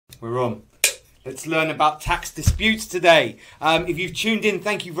We're on. Let's learn about tax disputes today. If you've tuned in,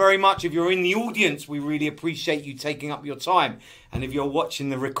 thank you very much. If you're in the audience, we really appreciate you taking up your time. And if you're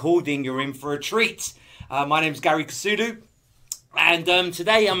watching the recording, you're in for a treat. My name's Gary Kasudu. And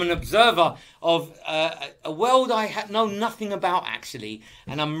today I'm an observer of a world I know nothing about, actually.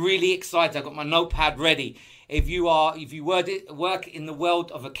 And I'm really excited. I've got my notepad ready. If you work in the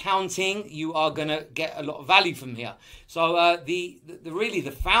world of accounting, you are going to get a lot of value from here. So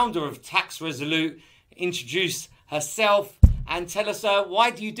the founder of Tax Resolute introduced herself and tell us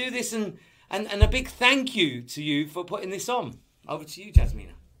why do you do this, and a big thank you to you for putting this on. Over to you,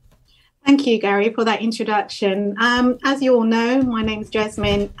 Jasmina. Thank you, Gary, for that introduction. As you all know, my name is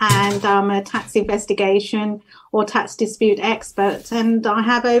Jasmine, and I'm a tax investigation or tax dispute expert, and I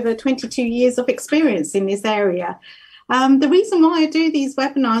have over 22 years of experience in this area. The reason why I do these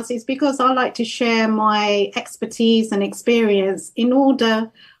webinars is because I like to share my expertise and experience in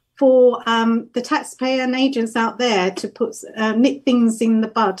order for the taxpayer and agents out there to nip things in the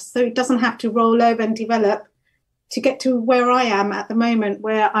bud so it doesn't have to roll over and develop to get to where I am at the moment,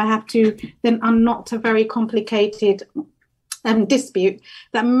 where I have to then unknot a very complicated dispute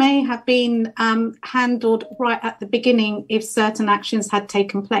that may have been handled right at the beginning if certain actions had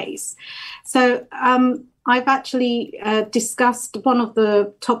taken place. So I've actually discussed one of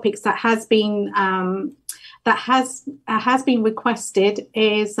the topics that has been requested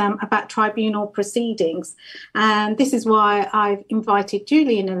is about tribunal proceedings, and this is why I've invited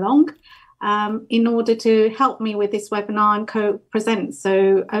Julian along. In order to help me with this webinar and co-present.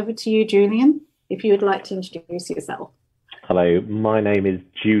 So over to you, Julian, if you would like to introduce yourself. Hello, my name is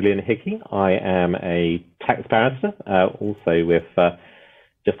Julian Hickey. I am a tax barrister, also with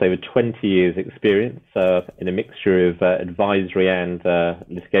just over 20 years experience in a mixture of advisory and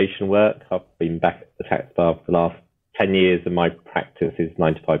litigation work. I've been back at the tax bar for the last 10 years, and my practice is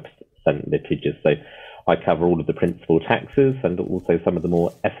 95% litigious. So I cover all of the principal taxes and also some of the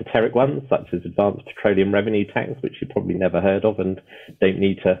more esoteric ones, such as advanced petroleum revenue tax, which you probably never heard of and don't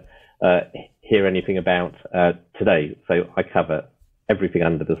need to hear anything about today. So I cover everything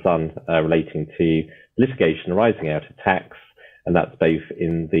under the sun relating to litigation arising out of tax, and that's both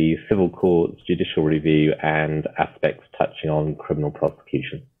in the civil courts, judicial review, and aspects touching on criminal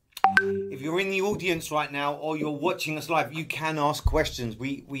prosecution. If you're in the audience right now or you're watching us live, you can ask questions.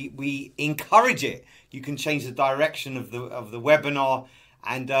 We encourage it. You can change the direction of the webinar,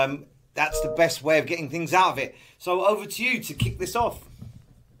 and that's the best way of getting things out of it. So over to you to kick this off.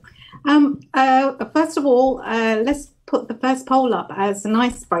 First of all, let's put the first poll up as an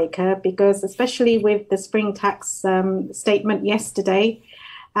icebreaker, because especially with the spring tax statement yesterday,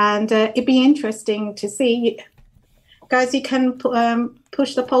 and it'd be interesting to see. Guys, you can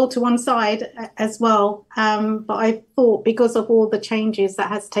push the poll to one side as well. But I thought because of all the changes that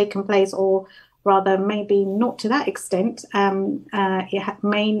has taken place, or rather maybe not to that extent, it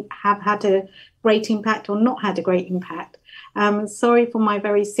may have had a great impact or not had a great impact. Sorry for my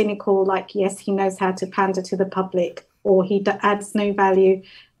very cynical, yes, he knows how to pander to the public, or he adds no value.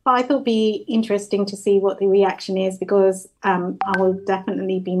 But I thought it'd be interesting to see what the reaction is, because I will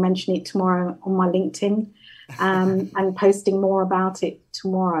definitely be mentioning it tomorrow on my LinkedIn. And posting more about it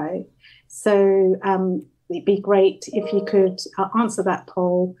tomorrow. So it'd be great if you could answer that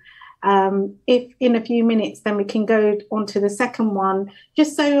poll. If in a few minutes, then we can go on to the second one,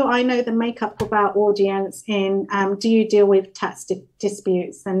 just so I know the makeup of our audience in do you deal with tax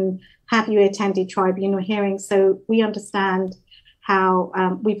disputes, and have you attended tribunal hearings, so we understand how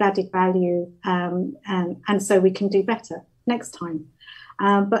we've added value and so we can do better next time.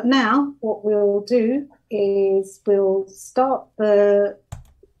 But now what we'll do is I'll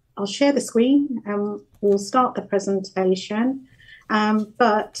share the screen and we'll start the presentation.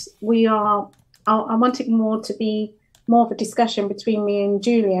 But I want it more to be more of a discussion between me and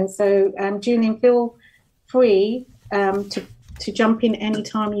Julian. So Julian, feel free to jump in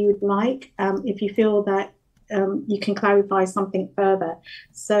anytime you would like, if you feel that you can clarify something further.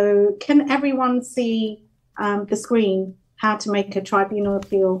 So can everyone see the screen, how to make a tribunal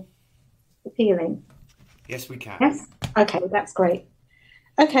appealing? Yes, we can. Yes? Okay, that's great.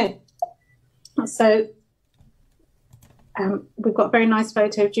 Okay, so we've got a very nice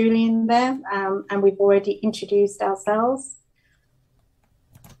photo of Julian there, and we've already introduced ourselves.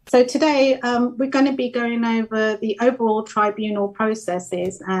 So today we're going to be going over the overall tribunal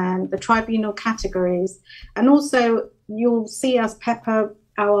processes and the tribunal categories, and also you'll see us pepper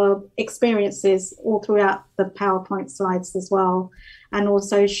our experiences all throughout the PowerPoint slides as well, and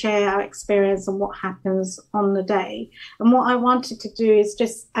also share our experience and what happens on the day. And what I wanted to do is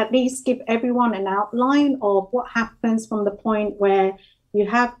just at least give everyone an outline of what happens from the point where you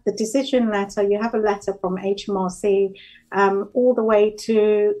have the decision letter, you have a letter from HMRC, all the way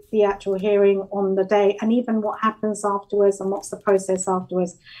to the actual hearing on the day, and even what happens afterwards and what's the process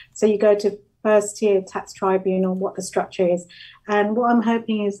afterwards. So you go to first tier tax tribunal, what the structure is. And what I'm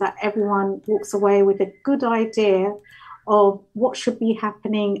hoping is that everyone walks away with a good idea of what should be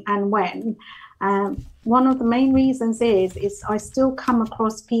happening and when. One of the main reasons is I still come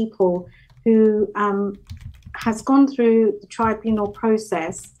across people who has gone through the tribunal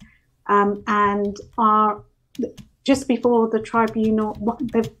process and are just before the tribunal,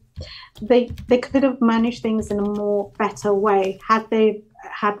 they could have managed things in a more better way had they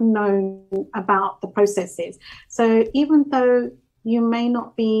had known about the processes. So even though you may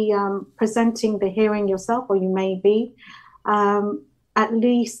not be presenting the hearing yourself, or you may be, at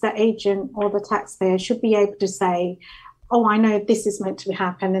least the agent or the taxpayer should be able to say, oh, I know this is meant to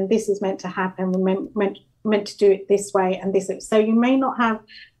happen and this is meant to happen. We're meant to do it this way and this. So you may not have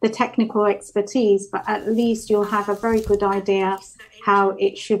the technical expertise, but at least you'll have a very good idea how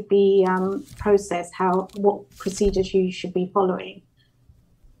it should be processed, what procedures you should be following.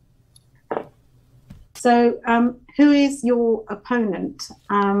 So who is your opponent?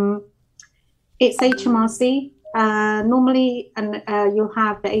 It's HMRC. Normally, you'll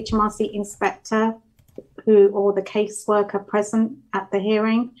have the HMRC inspector or the caseworker present at the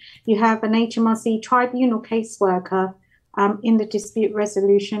hearing. You have an HMRC tribunal caseworker in the dispute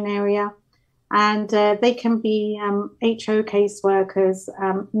resolution area. And they can be HO caseworkers,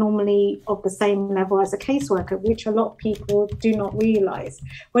 normally of the same level as a caseworker, which a lot of people do not realise.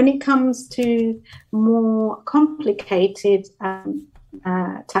 When it comes to more complicated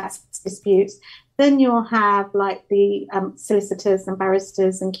tax disputes, then you'll have like the solicitors and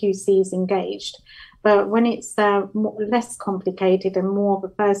barristers and QCs engaged. But when it's less complicated and more of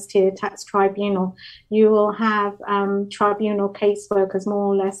a first-tier tax tribunal, you will have tribunal caseworkers more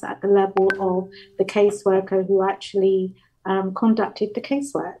or less at the level of the caseworker who actually conducted the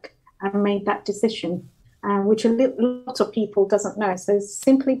casework and made that decision, which a lot of people doesn't know. So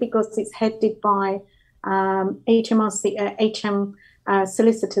simply because it's headed by HM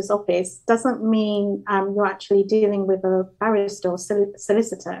solicitor's office doesn't mean you're actually dealing with a barrister or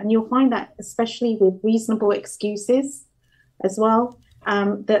solicitor. And you'll find that especially with reasonable excuses as well,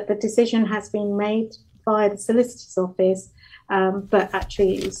 that the decision has been made by the solicitor's office, but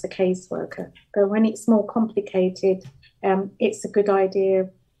actually it's the caseworker. But when it's more complicated, it's a good idea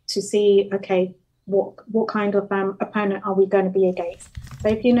to see, okay, what kind of opponent are we going to be against? So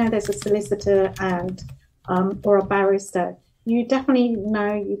if you know there's a solicitor and or a barrister, you definitely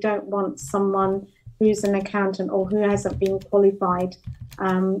know you don't want someone who's an accountant or who hasn't been qualified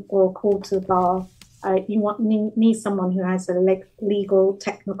or called to the bar. You need someone who has a legal,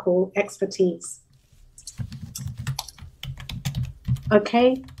 technical expertise.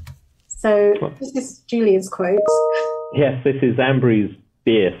 Okay, so this is Julian's quote. Yes, this is Ambrose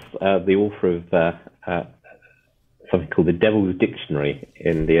Bierce, the author of something called the Devil's Dictionary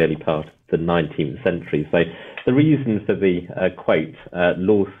in the early part of the 19th century. So the reason for the quote,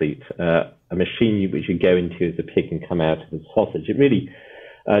 lawsuit, a machine which you go into as a pig and come out as a sausage, it really,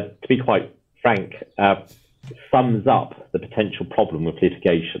 to be quite frank, sums up the potential problem with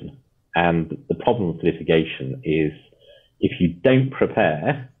litigation. And the problem with litigation is if you don't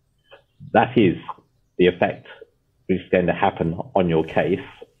prepare, that is the effect which is going to happen on your case.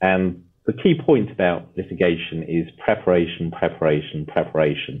 And the key point about litigation is preparation, preparation,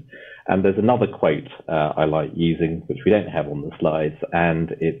 preparation. And there's another quote I like using, which we don't have on the slides,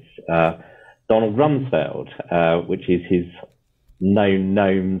 and it's Donald Rumsfeld, which is his known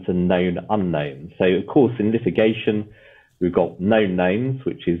knowns and known unknowns. So, of course, in litigation, we've got known knowns,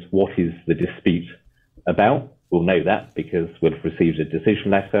 which is what is the dispute about. We'll know that because we'll have received a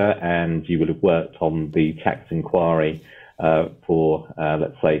decision letter and you will have worked on the tax inquiry for,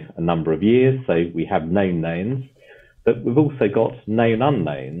 let's say, a number of years. So we have known knowns, but we've also got known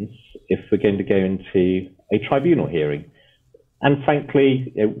unknowns if we're going to go into a tribunal hearing. And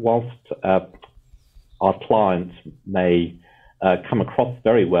frankly, whilst our clients may come across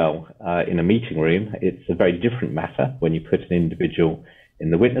very well in a meeting room, it's a very different matter when you put an individual in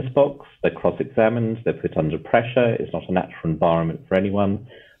the witness box. They're cross-examined, they're put under pressure. It's not a natural environment for anyone.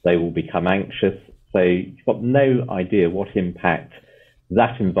 They will become anxious. So you've got no idea what impact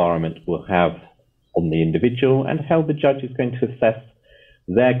that environment will have on the individual and how the judge is going to assess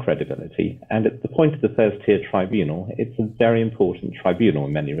their credibility. And at the point of the first tier tribunal, it's a very important tribunal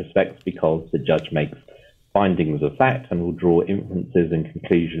in many respects because the judge makes findings of fact and will draw inferences and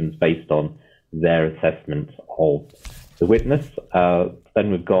conclusions based on their assessment of the witness.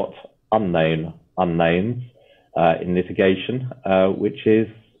 Then we've got unknown unknowns. in litigation, which is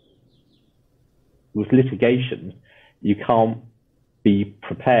with litigation, you can't be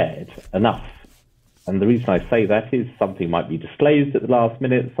prepared enough. And the reason I say that is something might be disclosed at the last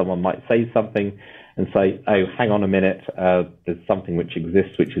minute. Someone might say something and say, oh, hang on a minute, there's something which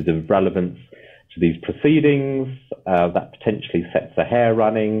exists which is of relevance to these proceedings, that potentially sets the hair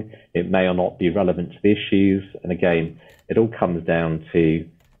running. It may or not be relevant to the issues. And again, it all comes down to,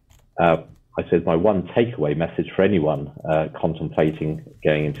 I suppose, my one takeaway message for anyone contemplating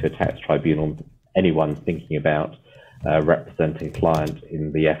going into a tax tribunal, anyone thinking about representing a client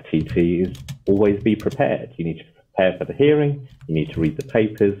in the FTT, is always be prepared. You need to prepare for the hearing, you need to read the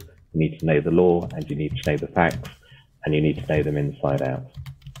papers, you need to know the law, and you need to know the facts, and you need to know them inside out.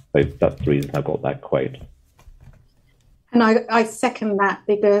 So that's the reason I got that quote. And I second that,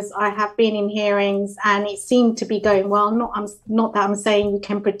 because I have been in hearings and it seemed to be going well. Not that I'm saying you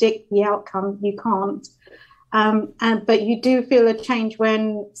can predict the outcome, you can't. But you do feel a change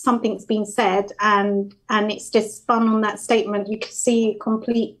when something's been said and it's just spun on that statement. You can see a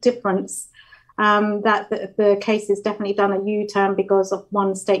complete difference, that the case has definitely done a U-turn because of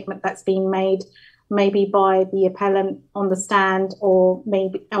one statement that's been made, maybe by the appellant on the stand or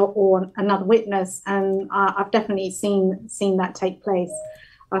maybe or another witness. And I've definitely seen that take place.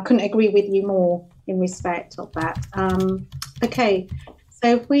 I couldn't agree with you more in respect of that. Okay.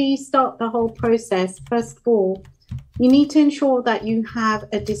 So if we start the whole process, first of all, you need to ensure that you have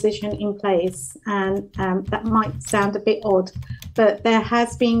a decision in place. And that might sound a bit odd, but there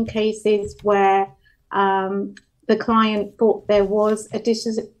has been cases where the client thought there was a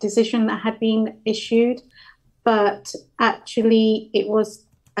decision that had been issued, but actually it was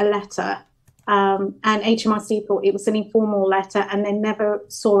a letter. And HMRC thought it was an informal letter, and they never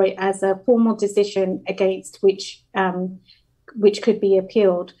saw it as a formal decision against which could be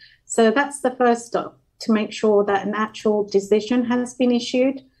appealed. So that's the first step, to make sure that an actual decision has been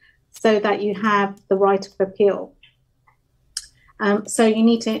issued so that you have the right of appeal. So you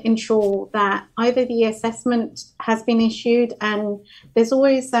need to ensure that either the assessment has been issued, and there's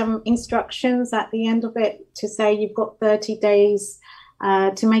always instructions at the end of it to say you've got 30 days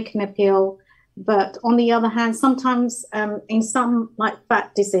to make an appeal. But on the other hand, sometimes in some like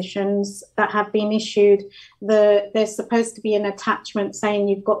VAT decisions that have been issued, there's supposed to be an attachment saying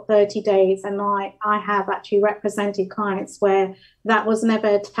you've got 30 days. And I have actually represented clients where that was never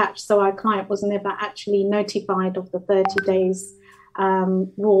attached. So our client was never actually notified of the 30 days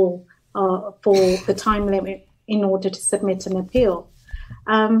rule for the time limit in order to submit an appeal.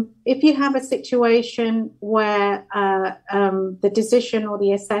 If you have a situation where the decision or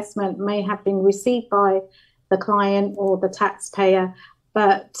the assessment may have been received by the client or the taxpayer,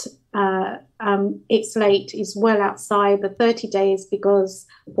 but it's late, it's well outside the 30 days because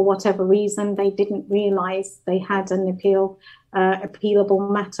for whatever reason they didn't realise they had an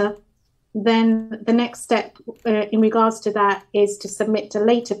appealable matter, then the next step in regards to that is to submit a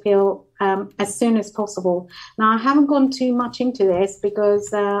late appeal as soon as possible. Now, I haven't gone too much into this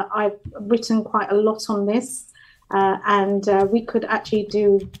because I've written quite a lot on this, and we could actually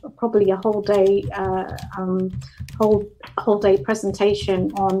do probably a whole day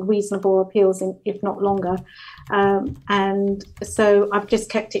presentation on reasonable appeals, if not longer. And so I've just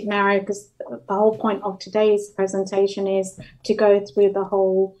kept it narrow because the whole point of today's presentation is to go through the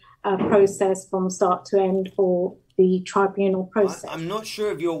whole process from start to end for the tribunal process. I'm not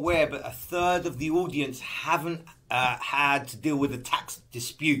sure if you're aware, but a third of the audience haven't had to deal with the tax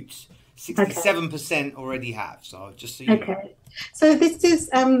disputes. 67% already have. So just so you know. So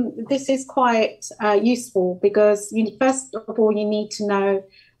this is quite useful because first of all you need to know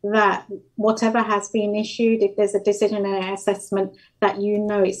that whatever has been issued, if there's a decision and an assessment, that you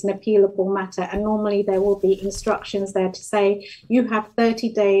know it's an appealable matter. And normally there will be instructions there to say you have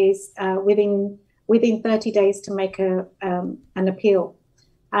 30 days, within 30 days to make an appeal.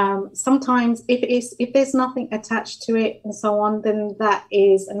 Sometimes if there's nothing attached to it and so on, then that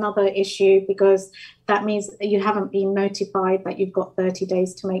is another issue because that means you haven't been notified that you've got 30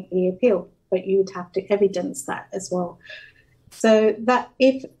 days to make the appeal, but you would have to evidence that as well. So that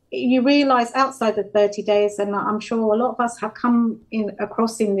if you realise outside the 30 days, and I'm sure a lot of us have come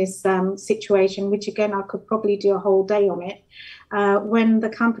across in this situation, which again, I could probably do a whole day on it, when the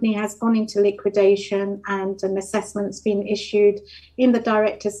company has gone into liquidation and an assessment's been issued in the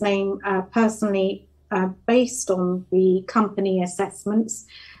director's name personally based on the company assessments,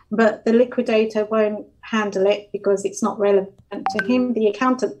 but the liquidator won't handle it because it's not relevant to him. The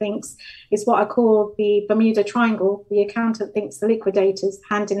accountant thinks it's what I call the Bermuda Triangle. The accountant thinks the liquidator's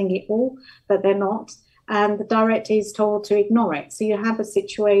handling it all, but they're not. And the director is told to ignore it. So you have a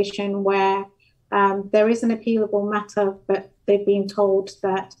situation where there is an appealable matter, but they've been told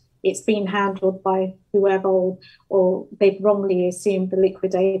that it's been handled by whoever, or they've wrongly assumed the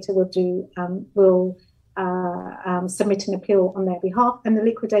liquidator will submit an appeal on their behalf, and the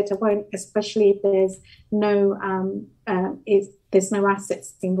liquidator won't, especially if there's no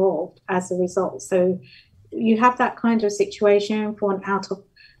assets involved as a result. So you have that kind of situation for an out of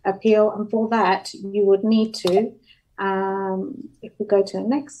appeal, and for that you would need to, if we go to the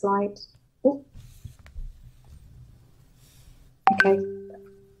next slide. Okay,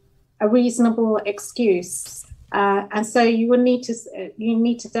 a reasonable excuse, and so you would need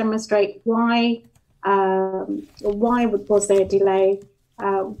to demonstrate why was there a delay,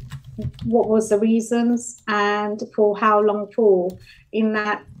 what was the reasons, and for how long for. In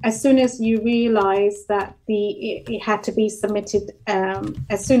that, as soon as you realise that it had to be submitted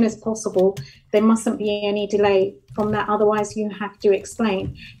as soon as possible, there mustn't be any delay from that, otherwise you have to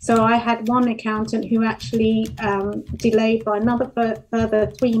explain. So I had one accountant who actually delayed by another further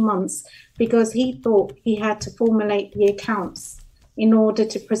 3 months because he thought he had to formulate the accounts in order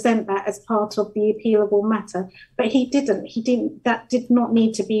to present that as part of the appealable matter. But he didn't. That did not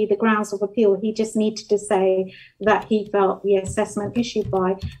need to be the grounds of appeal. He just needed to say that he felt the assessment issued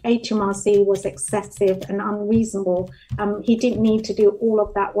by HMRC was excessive and unreasonable. He didn't need to do all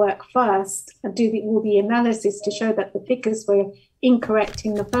of that work first and do all the analysis to show that the figures were incorrect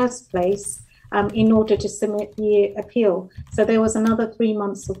in the first place, in order to submit the appeal. So there was another 3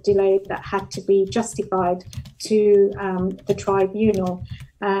 months of delay that had to be justified to the tribunal.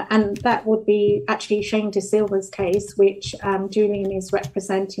 And that would be actually Shane De Silva's case, which Julian is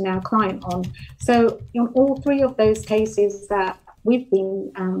representing our client on. So in all three of those cases that we've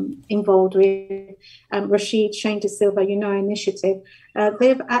been involved with, Rashid, Shane De Silva, Initiative,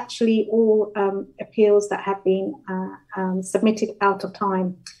 they've actually all appeals that have been submitted out of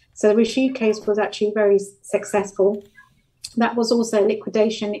time. So the Rashid case was actually very successful. That was also a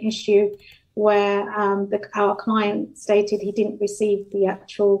liquidation issue where our client stated he didn't receive the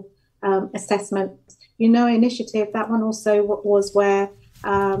actual assessment. Initiative, that one also was where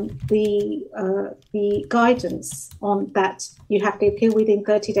the guidance on that you have to appeal within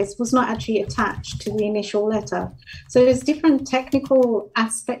 30 days was not actually attached to the initial letter. So there's different technical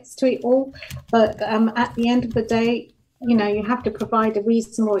aspects to it all, but at the end of the day, you have to provide a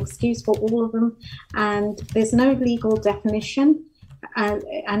reasonable excuse for all of them, and there's no legal definition,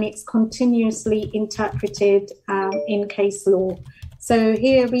 and it's continuously interpreted in case law. So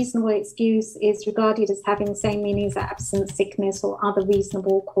here, reasonable excuse is regarded as having the same meaning as absence, sickness, or other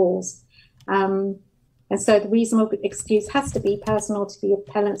reasonable cause. And so the reasonable excuse has to be personal to the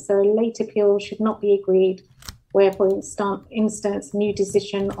appellant, so a late appeal should not be agreed where, for instance, new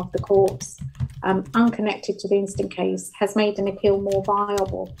decision of the courts, unconnected to the instant case, has made an appeal more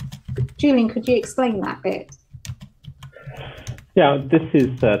viable. Julian, could you explain that bit? Yeah, this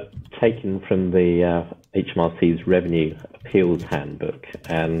is taken from the HMRC's Revenue Appeals Handbook.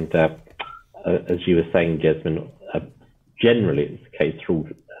 And as you were saying, Jasmine, generally it's the case through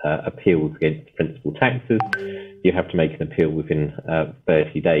appeals against principal taxes. You have to make an appeal within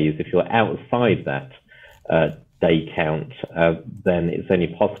 30 days. If you're outside that day count, then it's only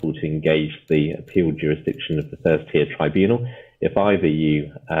possible to engage the appeal jurisdiction of the first tier tribunal if either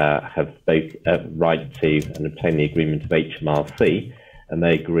you have both right to and obtain the agreement of HMRC and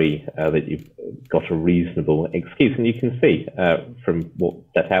they agree that you've got a reasonable excuse. And you can see from what's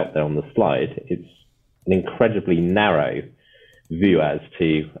set out there on the slide, it's an incredibly narrow view as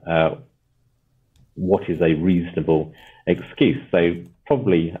to what is a reasonable excuse. So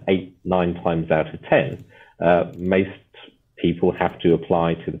probably 8-9 times out of 10, most people have to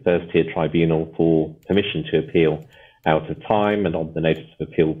apply to the first tier tribunal for permission to appeal out of time, and on the notice of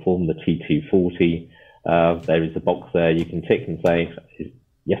appeal form, the T240, there is a box there you can tick and say,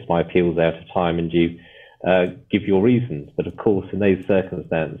 yes, my appeal's out of time, and you give your reasons. But of course, in those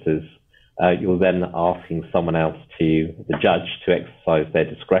circumstances, you're then asking someone else, the judge, to exercise their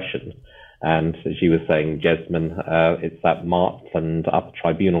discretion. And as you were saying, Jasmine, it's that marked and upper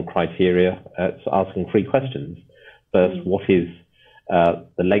tribunal criteria. It's asking 3 questions. First, what is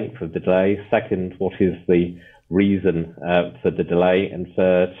the length of the delay? Second, what is the reason for the delay? And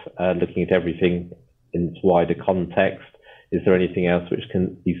third, looking at everything in its wider context, is there anything else which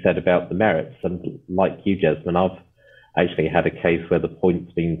can be said about the merits? And like you, Jasmine, I've actually had a case where the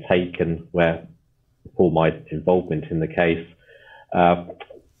point's been taken where, before my involvement in the case,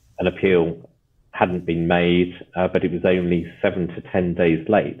 an appeal hadn't been made, but it was only 7 to 10 days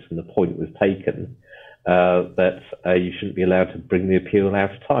late, and the point was taken that you shouldn't be allowed to bring the appeal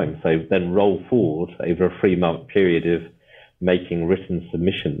out of time. So then roll forward over a 3-month period of making written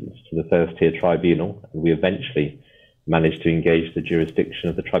submissions to the first tier tribunal, and we eventually managed to engage the jurisdiction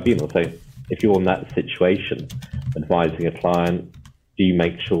of the tribunal. So if you're in that situation, advising a client, do you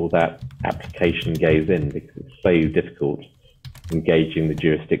make sure that application goes in, because it's so difficult engaging the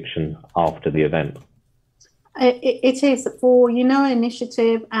jurisdiction after the event. It is for,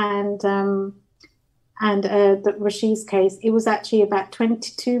 initiative and the Rashid's case, it was actually about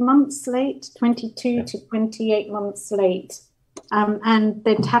 22 months late, 22 to 28 months late. And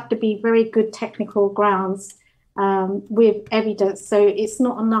there'd have to be very good technical grounds with evidence. So it's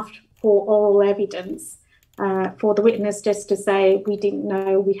not enough for oral evidence for the witness just to say, we didn't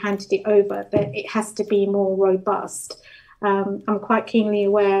know, we handed it over. That it has to be more robust. I'm quite keenly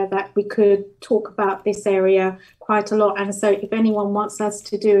aware that we could talk about this area quite a lot. And so if anyone wants us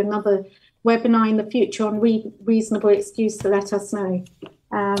to do another webinar in the future on reasonable excuse, to let us know.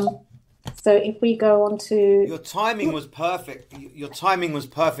 So if we go on to... Your timing was perfect. Your timing was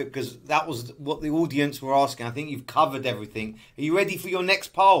perfect because that was what the audience were asking. I think you've covered everything. Are you ready for your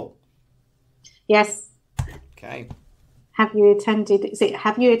next poll? Yes. Okay. Have you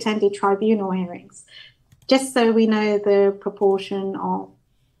attended tribunal hearings? Just so we know the proportion of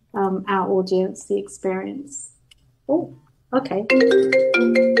our audience, the experience. Oh, okay.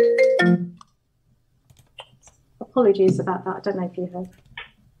 Apologies about that. I don't know if you heard.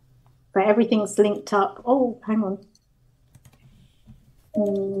 But everything's linked up. Oh, hang on.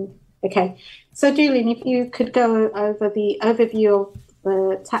 Okay. So, Julian, if you could go over the overview of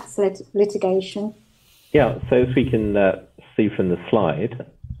the tax litigation. Yeah, so as we can see from the slide,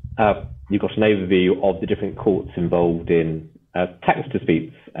 you've got an overview of the different courts involved in tax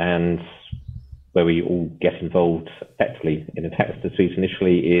disputes, and where we all get involved effectively in a tax dispute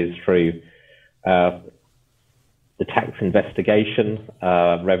initially is through the tax investigation,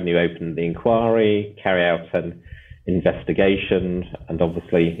 revenue open the inquiry, carry out an investigation, and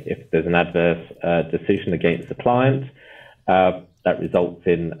obviously if there's an adverse decision against the client, that results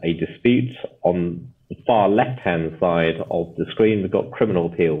in a dispute. On the far left-hand side of the screen, we've got criminal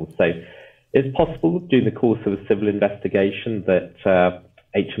appeals. So it's possible during the course of a civil investigation that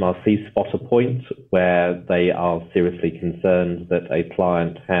HMRC spot a point where they are seriously concerned that a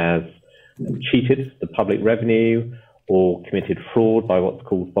client has cheated the public revenue or committed fraud by what's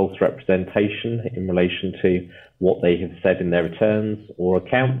called false representation in relation to what they have said in their returns or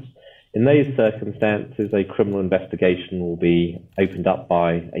accounts. In those circumstances, a criminal investigation will be opened up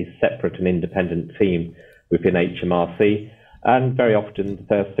by a separate and independent team within HMRC. And very often, the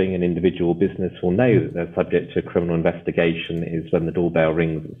first thing an individual business will know that they're subject to a criminal investigation is when the doorbell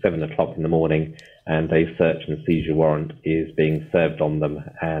rings at 7 o'clock in the morning and a search and seizure warrant is being served on them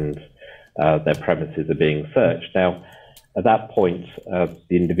and their premises are being searched. Now, at that point, the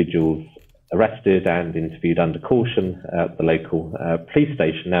individual's arrested and interviewed under caution at the local police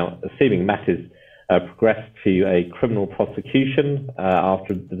station. Now, assuming matters progress to a criminal prosecution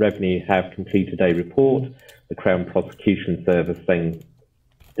after the revenue have completed a report, the Crown Prosecution Service then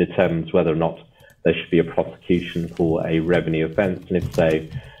determines whether or not there should be a prosecution for a revenue offence, and if so,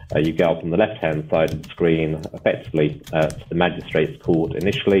 you go up on the left-hand side of the screen, effectively to the Magistrates Court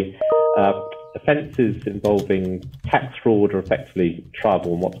initially. Offences involving tax fraud are effectively triable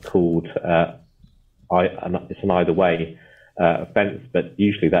on what's called, it's an either way offence, but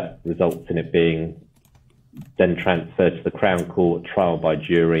usually that results in it being then transferred to the Crown Court, trial by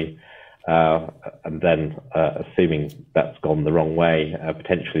jury, and then assuming that's gone the wrong way,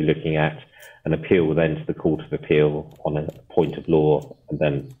 potentially looking at an appeal then to the Court of Appeal on a point of law, and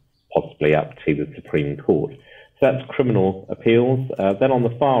then possibly up to the Supreme Court. So that's criminal appeals. Then on the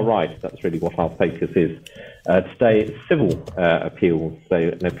far right, that's really what our focus is today, it's civil appeals, so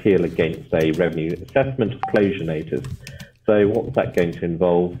an appeal against a revenue assessment of closure notice. So what's that going to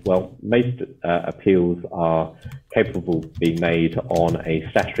involve? Well, most appeals are capable of being made on a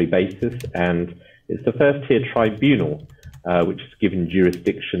statutory basis, and it's the first tier tribunal which is given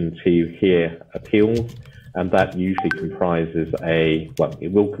jurisdiction to hear appeals, and that usually comprises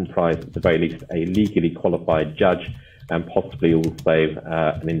it will comprise at the very least a legally qualified judge, and possibly also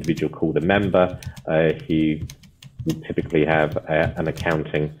an individual called a member who would typically have an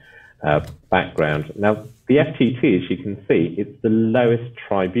accounting background. Now, the FTT, as you can see, it's the lowest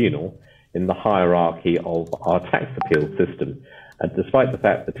tribunal in the hierarchy of our tax appeal system. And despite the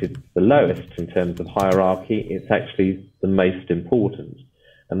fact that it's the lowest in terms of hierarchy, it's actually the most important.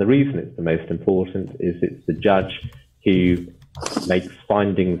 And the reason it's the most important is it's the judge who makes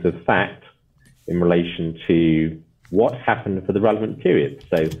findings of fact in relation to what happened for the relevant period.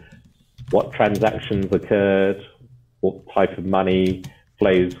 So what transactions occurred, what type of money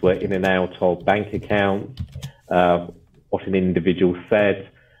flows were in and out of bank accounts, what an individual said.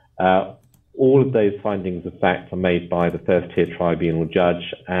 All of those findings of fact are made by the first-tier tribunal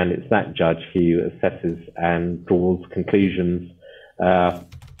judge, and it's that judge who assesses and draws conclusions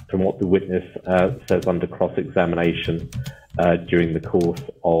from what the witness says under cross-examination during the course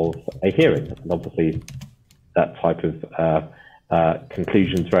of a hearing. And obviously, that type of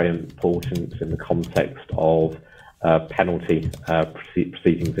conclusion is very important in the context of penalty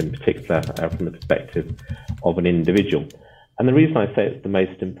proceedings, in particular from the perspective of an individual. And the reason I say it's the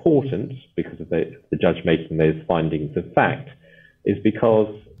most important, because of the judge making those findings of fact, is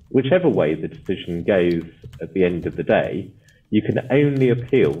because whichever way the decision goes at the end of the day, you can only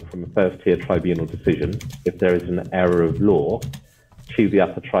appeal from a first-tier tribunal decision if there is an error of law to the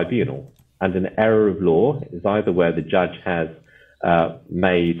upper tribunal. And an error of law is either where the judge has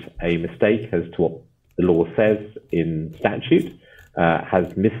made a mistake as to what the law says in statute,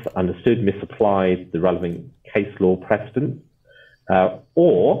 has misunderstood, misapplied the relevant case law precedent,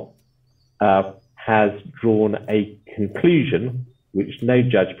 or has drawn a conclusion which no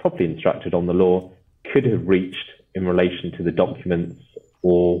judge properly instructed on the law could have reached in relation to the documents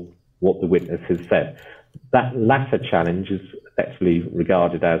or what the witness has said. That latter challenge is effectively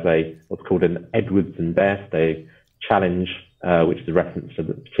regarded as what's called an Edwards and Bairstow challenge, which is a reference to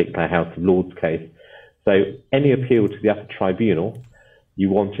the particular House of Lords case. So any appeal to the upper tribunal, you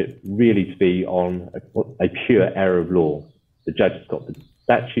want it really to be on a pure error of law. The judge has got the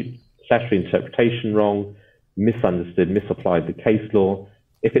statutory interpretation wrong, misunderstood, misapplied the case law.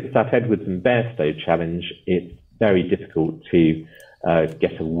 If it's that Edwards and Bairstow challenge, it's very difficult to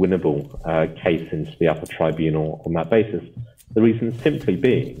get a winnable case into the upper tribunal on that basis. The reason simply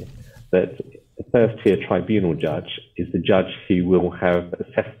being that the first-tier tribunal judge is the judge who will have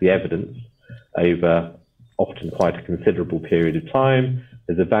assessed the evidence over often quite a considerable period of time,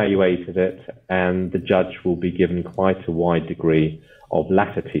 has evaluated it, and the judge will be given quite a wide degree of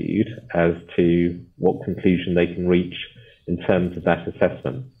latitude as to what conclusion they can reach in terms of that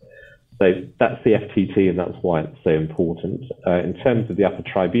assessment. So that's the FTT, and that's why it's so important. In terms of the upper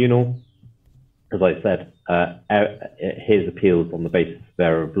tribunal, as I said, here's appeals on the basis of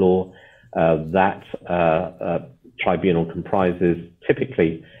error of law. That tribunal comprises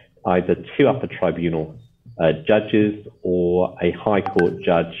typically either two upper tribunal judges or a high court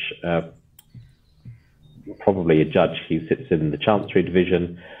judge, probably a judge who sits in the Chancery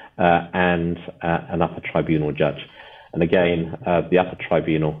Division, and an upper tribunal judge. And again, the upper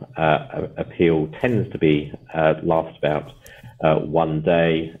tribunal appeal tends to be last about 1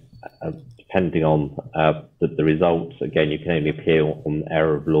 day, depending on the results. Again, you can only appeal on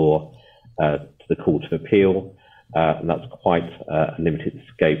error of law to the Court of Appeal, and that's quite a limited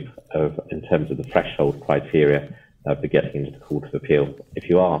scope in terms of the threshold criteria for getting into the Court of Appeal. If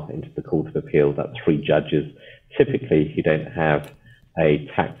you are into the Court of Appeal, that's 3 judges, typically who don't have a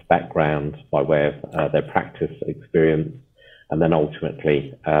tax background by way of their practice experience, and then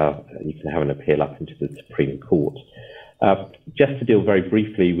ultimately you can have an appeal up into the Supreme Court. Just to deal very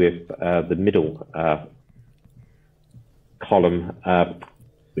briefly with the middle column,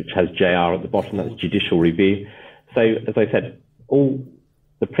 which has JR at the bottom, that's judicial review. So, as I said, all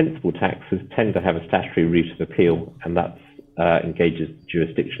the principal taxes tend to have a statutory route of appeal, and that engages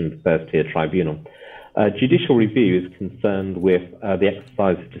jurisdiction of the first-tier tribunal. Judicial review is concerned with the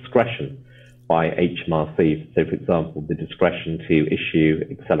exercise of discretion by HMRC. So, for example, the discretion to issue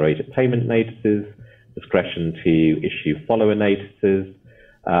accelerated payment notices, discretion to issue follower notices.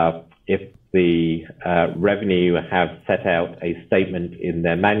 If the revenue have set out a statement in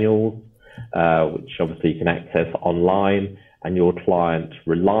their manuals, which obviously you can access online, and your client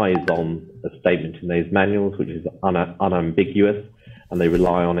relies on a statement in those manuals, which is unambiguous, and they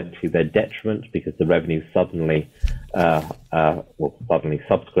rely on it to their detriment because the revenue subsequently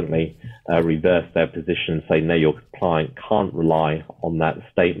reverse their position and say, no, your client can't rely on that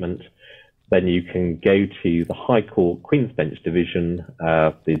statement, then you can go to the High Court, Queen's Bench Division,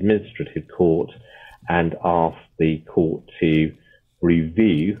 the Administrative Court, and ask the court to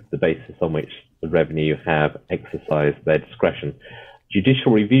review the basis on which the revenue have exercised their discretion.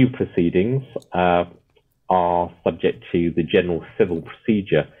 Judicial review proceedings are subject to the General Civil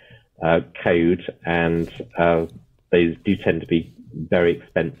Procedure Code, and those do tend to be very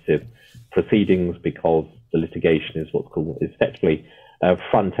expensive proceedings because the litigation is what's called effectively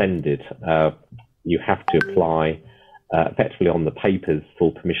front-ended. You have to apply effectively on the papers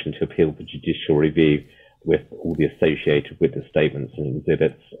for permission to appeal for judicial review with all the associated witness statements and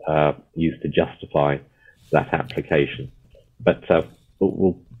exhibits used to justify that application. But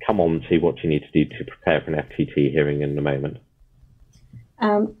we'll come on to what you need to do to prepare for an FTT hearing in a moment.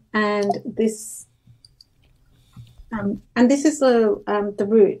 And this And this is the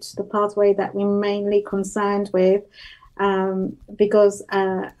route, the pathway that we're mainly concerned with, because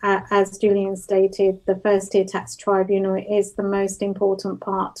as Julian stated, the first tier tax tribunal is the most important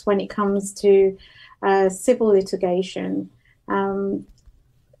part when it comes to civil litigation.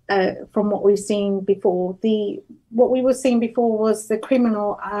 From what we've seen before, what we were seeing before was the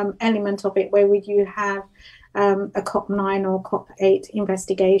criminal element of it, where you have a COP 9 or COP 8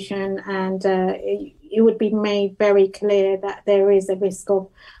 investigation, and it would be made very clear that there is a risk of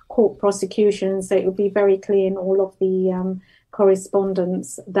court prosecution. So it would be very clear in all of the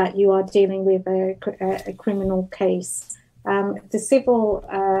correspondence that you are dealing with a criminal case. The civil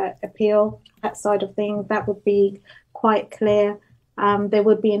appeal, that side of things, that would be quite clear. There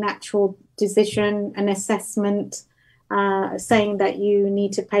would be an actual decision, an assessment, saying that you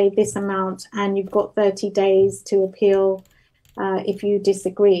need to pay this amount and you've got 30 days to appeal if you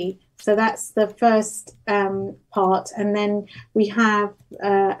disagree. So that's the first part. And then we have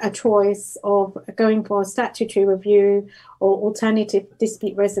a choice of going for a statutory review or alternative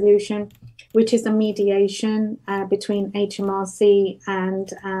dispute resolution, which is a mediation between HMRC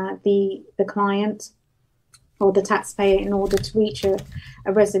and the client or the taxpayer in order to reach a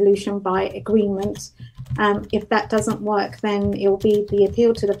resolution by agreement. If that doesn't work, then it will be the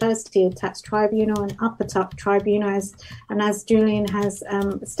appeal to the first tier tax tribunal and upper tribunal. And as Julian has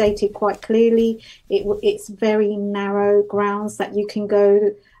stated quite clearly, it's very narrow grounds that you can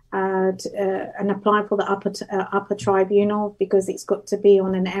go and apply for the upper tribunal, because it's got to be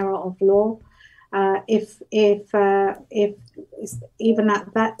on an error of law. If even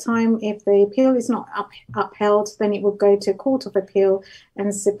at that time, if the appeal is not upheld, then it will go to Court of Appeal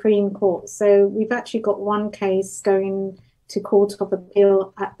and Supreme Court. So we've actually got one case going to Court of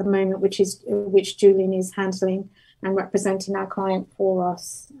Appeal at the moment, which Julian is handling and representing our client for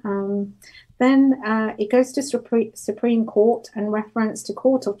us. Then it goes to Supreme Court and reference to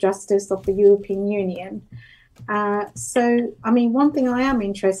Court of Justice of the European Union. So, I mean, one thing I am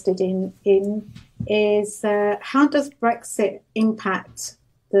interested in is how does Brexit impact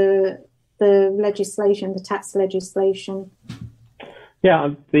the legislation, the tax legislation?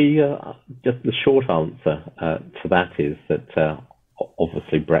 Yeah, just the short answer to that is that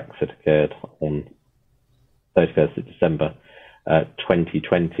obviously Brexit occurred on 31st of December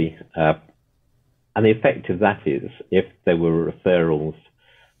 2020, and the effect of that is if there were referrals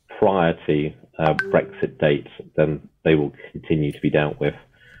prior to Brexit date, then they will continue to be dealt with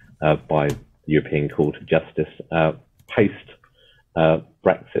by the European Court of Justice. Post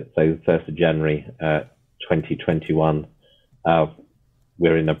Brexit, so 1st of January 2021,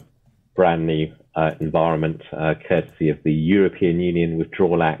 we're in a brand new environment, courtesy of the European Union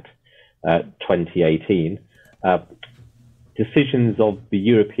Withdrawal Act 2018. Decisions of the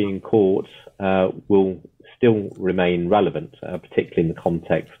European Court will still remain relevant, particularly in the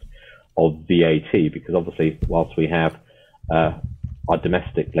context of VAT, because obviously whilst we have our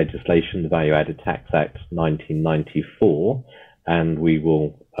domestic legislation, the Value Added Tax Act 1994, and we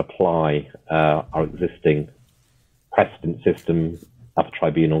will apply our existing precedent system, upper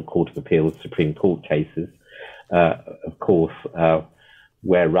tribunal, Court of Appeals, Supreme Court cases, of course,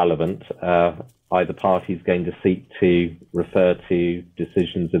 where relevant, either party is going to seek to refer to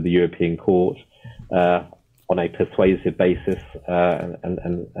decisions of the European Court on a persuasive basis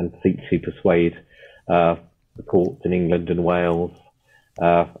and seek to persuade the courts in England and Wales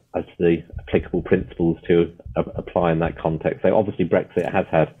as to the applicable principles to apply in that context. So obviously Brexit has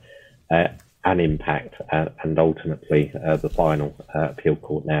had an impact, and ultimately the final appeal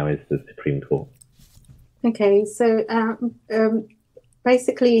court now is the Supreme Court. Okay, so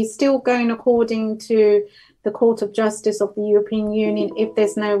basically still going according to the Court of Justice of the European Union if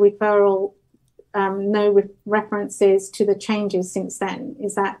there's no referral, no references to the changes since then.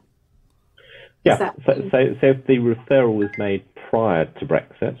 Is that? Yeah, so if the referral was made prior to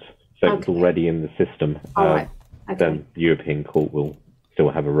Brexit, so it's already in the system, then the European Court will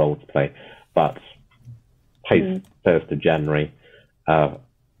still have a role to play. But post 1st of January,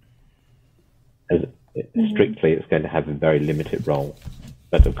 strictly it's going to have a very limited role.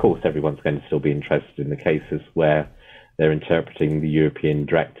 But of course, everyone's going to still be interested in the cases where they're interpreting the European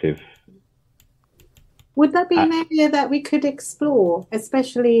directive. Would that be an area that we could explore,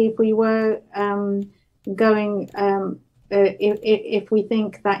 especially if we were going, if we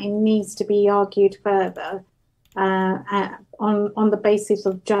think that it needs to be argued further on the basis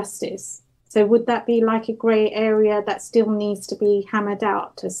of justice? So would that be like a grey area that still needs to be hammered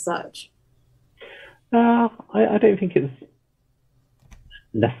out as such? I don't think it's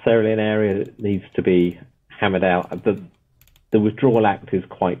necessarily an area that needs to be hammered out. The Withdrawal Act is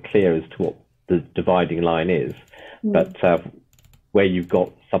quite clear as to what the dividing line is. But where you've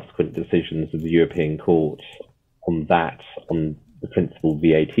got subsequent decisions of the European Court on the principal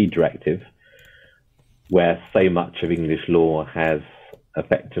VAT directive, where so much of English law has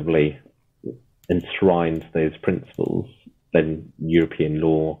effectively enshrined those principles, then European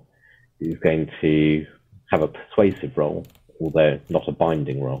law is going to have a persuasive role, although not a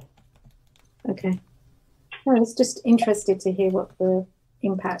binding role. Okay. I was just interested to hear what the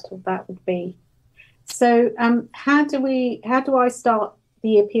impact of that would be. So how do I start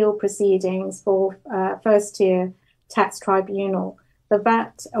the appeal proceedings for first-tier tax tribunal?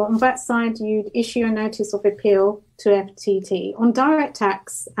 On VAT side, you'd issue a notice of appeal to FTT. On direct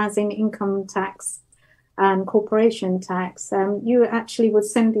tax, as in income tax and corporation tax, you actually would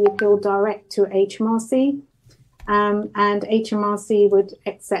send the appeal direct to HMRC, and HMRC would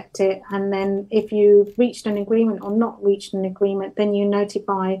accept it. And then if you reached an agreement or not reached an agreement, then you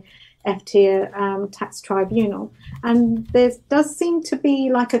notify F-tier tax tribunal. And there does seem to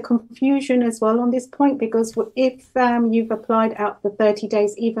be like a confusion as well on this point, because if you've applied out for 30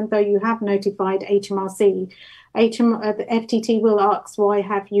 days, even though you have notified HMRC, the FTT will ask, why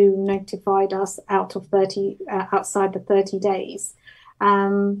have you notified us outside the 30 days?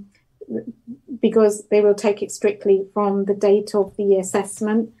 Because they will take it strictly from the date of the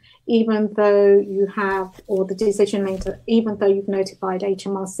assessment, even though you have, or the decision later, even though you've notified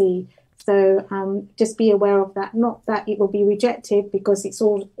HMRC. So just be aware of that. Not that it will be rejected, because it's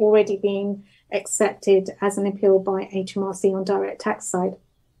already been accepted as an appeal by HMRC on direct tax side.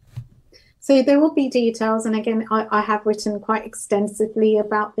 So there will be details. And again, I have written quite extensively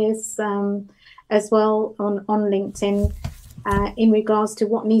about this as well on LinkedIn in regards to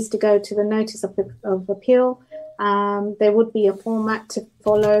what needs to go to the notice of appeal. There would be a format to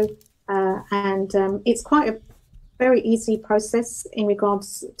follow, and it's quite a very easy process in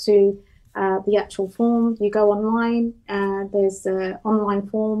regards to the actual form. You go online, there's an online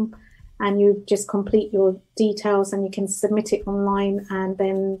form, and you just complete your details and you can submit it online, and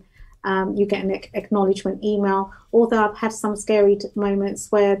then you get an acknowledgement email. Although I've had some scary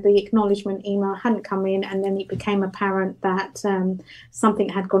moments where the acknowledgement email hadn't come in, and then it became apparent that something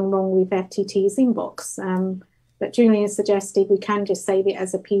had gone wrong with FTT's inbox. But Julian suggested we can just save it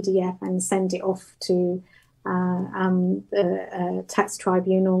as a PDF and send it off to the tax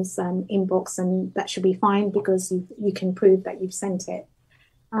tribunal's inbox, and that should be fine, because you can prove that you've sent it.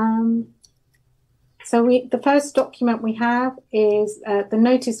 So the first document we have is the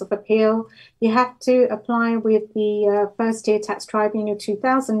notice of appeal. You have to apply with the First Tier Tax Tribunal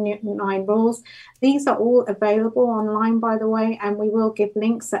 2009 rules. These are all available online, by the way, and we will give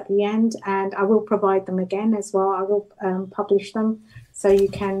links at the end, and I will provide them again as well. I will publish them so you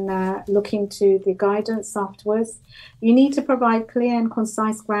can look into the guidance afterwards. You need to provide clear and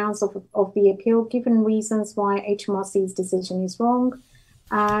concise grounds of the appeal, given reasons why HMRC's decision is wrong.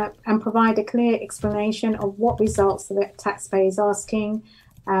 And provide a clear explanation of what results the taxpayer is asking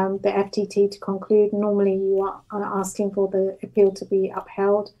the FTT to conclude. Normally, you are asking for the appeal to be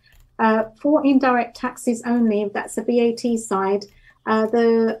upheld. For indirect taxes only, that's the VAT side,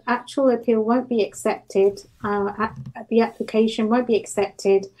 the actual appeal won't be accepted. The application won't be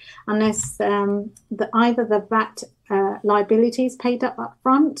accepted unless either the VAT liability is paid up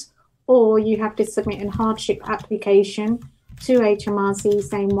front, or you have to submit a hardship application to HMRC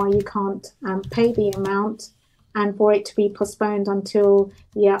saying why you can't pay the amount, and for it to be postponed until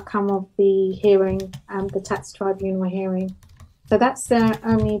the outcome of the hearing, the tax tribunal hearing. So that's the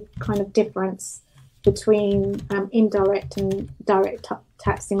only kind of difference between indirect and direct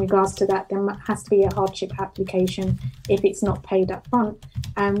tax in regards to that. There has to be a hardship application if it's not paid up front.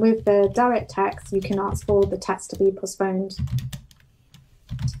 And with the direct tax, you can ask for the tax to be postponed.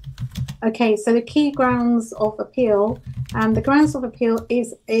 Okay, so the key grounds of appeal. The grounds of appeal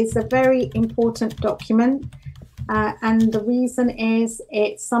is a very important document, and the reason is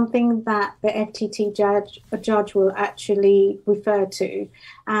it's something that the FTT judge will actually refer to.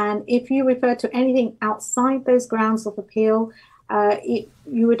 And if you refer to anything outside those grounds of appeal,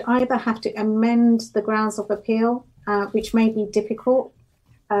 you would either have to amend the grounds of appeal, which may be difficult,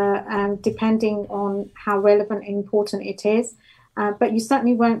 depending on how relevant and important it is. But you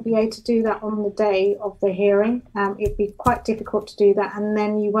certainly won't be able to do that on the day of the hearing. It'd be quite difficult to do that, and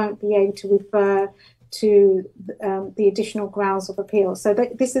then you won't be able to refer to the additional grounds of appeal. So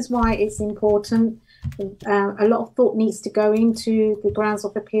this is why it's important. A lot of thought needs to go into the grounds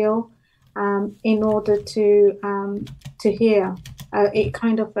of appeal in order to hear. It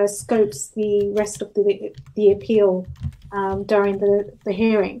kind of scopes the rest of the appeal during the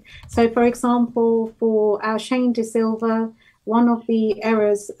hearing. So, for example, for our Shane De Silva, one of the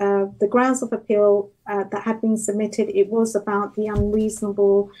errors, the grounds of appeal that had been submitted, it was about the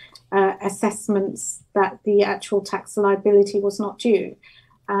unreasonable assessments that the actual tax liability was not due.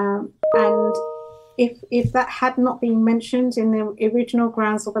 And if that had not been mentioned in the original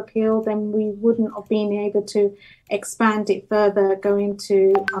grounds of appeal, then we wouldn't have been able to expand it further, going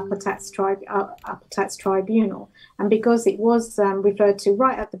to upper tax tribunal. And because it was referred to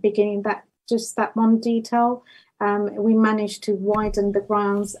right at the beginning, that just that one detail, we managed to widen the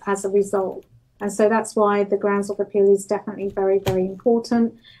grounds as a result. And so that's why the grounds of appeal is definitely very, very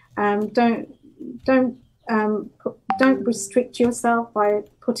important. Don't restrict yourself by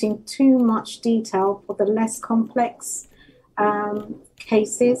putting too much detail for the less complex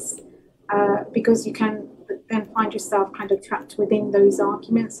cases, because you can then find yourself kind of trapped within those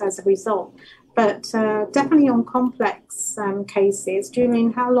arguments as a result. But definitely on complex cases,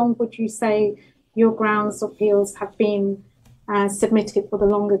 Julian, how long would you say your grounds of appeals have been submitted for the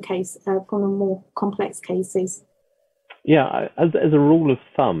longer case, for the more complex cases? Yeah, as a rule of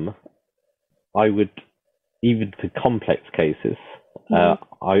thumb, I would, even for complex cases,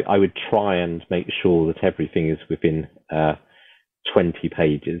 I would try and make sure that everything is within 20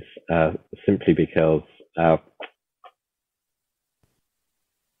 pages, simply because,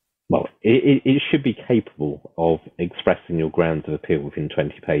 well, it should be capable of expressing your grounds of appeal within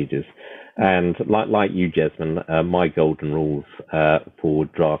 20 pages. And like you, Jasmine, my golden rules for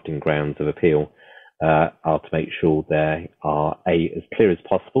drafting grounds of appeal are to make sure they are as clear as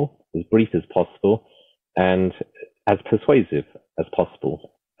possible, as brief as possible, and as persuasive as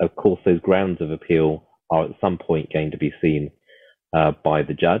possible. Of course, those grounds of appeal are at some point going to be seen by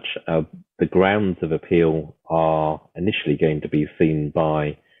the judge. The grounds of appeal are initially going to be seen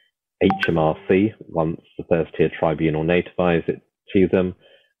by HMRC once the first tier tribunal notifies it to them.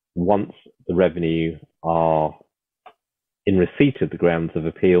 Once the revenue are in receipt of the grounds of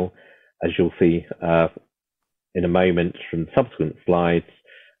appeal, as you'll see in a moment from subsequent slides,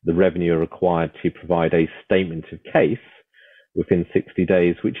 the revenue are required to provide a statement of case within 60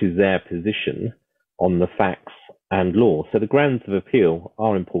 days, which is their position on the facts and law. So the grounds of appeal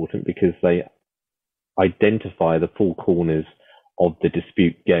are important because they identify the four corners of the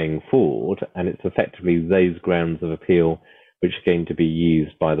dispute going forward, and it's effectively those grounds of appeal which are going to be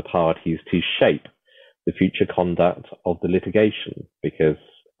used by the parties to shape the future conduct of the litigation, because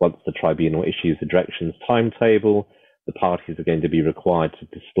once the tribunal issues the directions timetable, the parties are going to be required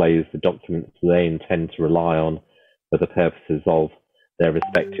to disclose the documents they intend to rely on for the purposes of their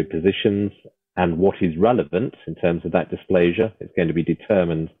respective positions, and what is relevant in terms of that disclosure is going to be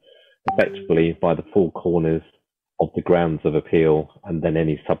determined effectively by the four corners of the grounds of appeal and then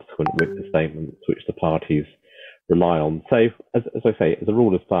any subsequent witness statements which the parties rely on. So, as I say, as a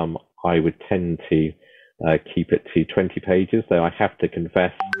rule of thumb, I would tend to keep it to 20 pages, though I have to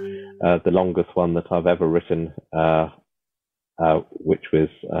confess the longest one that I've ever written, which was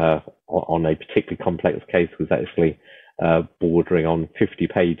on a particularly complex case, was actually bordering on 50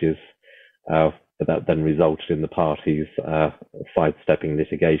 pages, but that then resulted in the parties sidestepping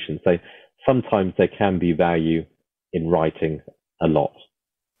litigation. So sometimes there can be value in writing a lot.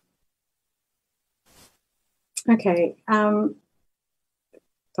 Okay. Sorry,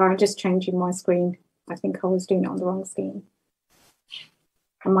 I'm just changing my screen. I think I was doing it on the wrong screen.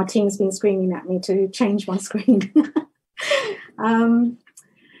 And my team's been screaming at me to change my screen.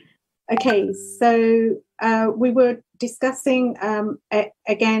 Okay, so we were discussing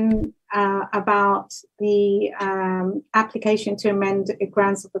again about the application to amend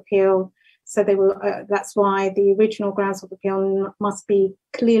grounds of appeal. So they will. That's why the original grounds of appeal must be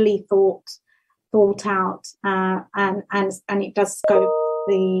clearly thought out, and it does scope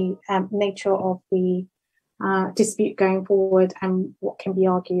the nature of the dispute going forward and what can be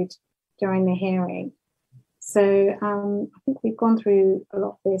argued during the hearing. So I think we've gone through a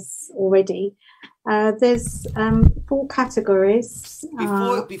lot of this already. There's 4 categories.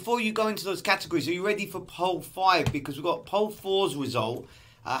 Before you go into those categories, are you ready for poll 5? Because we've got poll 4's result.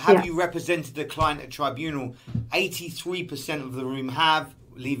 Have you represented the client at tribunal? 83% of the room have,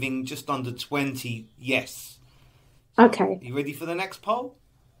 leaving just under 20 yes. Okay. Are you ready for the next poll?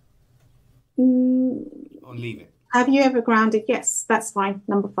 Or leave it? Have you ever grounded? Yes, that's fine.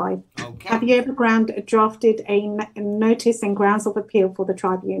 Number 5. Okay. Have you ever drafted a notice and grounds of appeal for the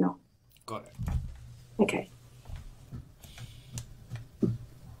tribunal? Got it. Okay.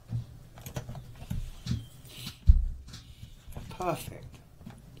 Perfect.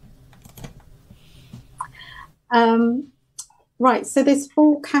 Right, so there's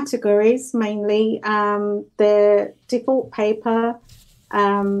 4 categories mainly. The default paper,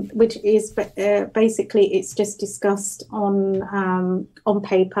 which is basically it's just discussed on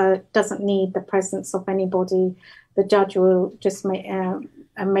paper, doesn't need the presence of anybody. The judge will just make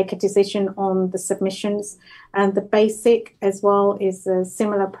a decision on the submissions. And the basic as well is a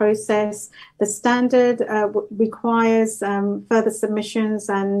similar process. The standard requires further submissions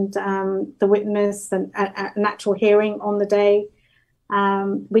and the witness and an actual hearing on the day,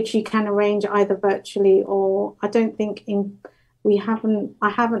 which you can arrange either virtually or I don't think I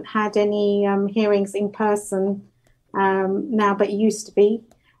haven't had any hearings in person now, but it used to be.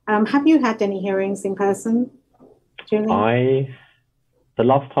 Have you had any hearings in person, Julian? The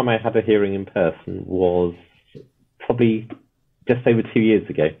last time I had a hearing in person was probably just over 2 years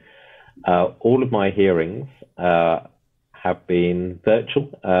ago. All of my hearings have been virtual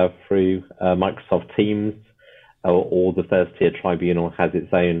through Microsoft Teams, or the first tier tribunal has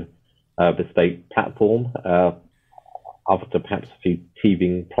its own bespoke platform. After perhaps a few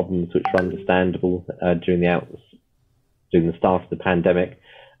teething problems which were understandable during the start of the pandemic,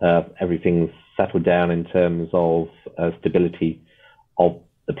 everything's settled down in terms of stability of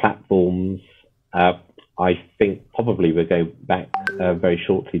the platforms. I think probably we'll go back very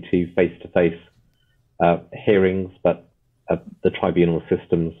shortly to face-to-face hearings, but the tribunal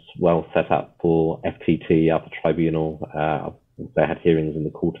system's well set up for FTT, upper tribunal. They had hearings in the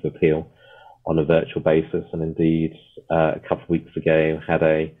Court of Appeal on a virtual basis, and indeed a couple of weeks ago had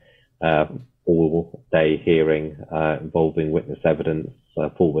a all-day hearing involving witness evidence,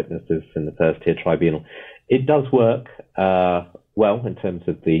 4 witnesses in the first tier tribunal. It does work well in terms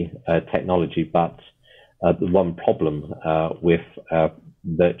of the technology, but the one problem with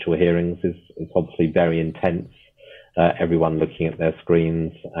virtual hearings is it's obviously very intense, everyone looking at their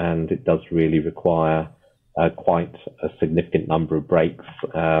screens, and it does really require quite a significant number of breaks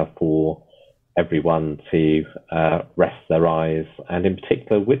for everyone to rest their eyes, and in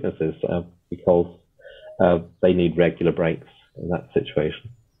particular witnesses, because they need regular breaks in that situation.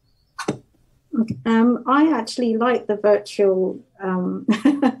 I actually like the virtual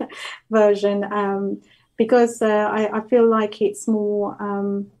version because I feel like it's more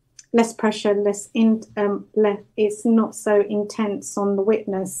less pressure, it's not so intense on the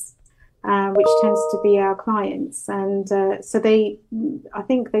witness, which tends to be our clients, and so I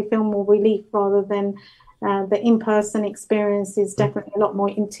think they feel more relief rather than the in-person experience is definitely a lot more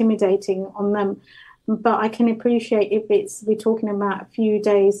intimidating on them. But I can appreciate if we're talking about a few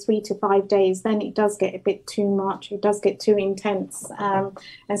days, 3 to 5 days, then it does get a bit too much. It does get too intense,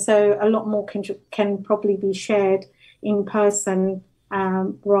 and so a lot more can probably be shared in person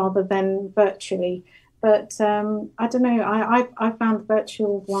rather than virtually. But I don't know. I found the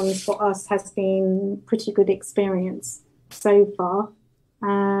virtual ones for us has been pretty good experience so far.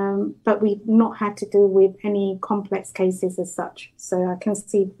 But we've not had to deal with any complex cases as such. So I can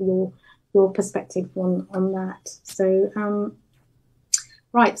see your perspective on that. So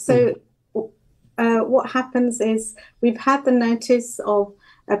right. So what happens is we've had the notice of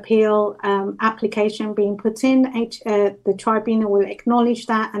appeal application being put in. The tribunal will acknowledge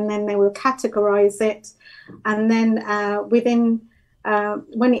that, and then they will categorize it, and then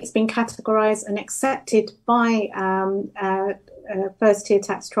when it's been categorized and accepted by first tier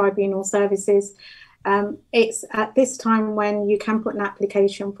tax tribunal services, it's at this time when you can put an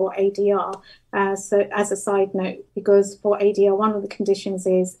application for ADR. So as a side note, because for ADR, one of the conditions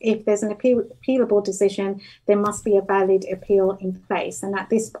is if there's an appealable decision, there must be a valid appeal in place. And at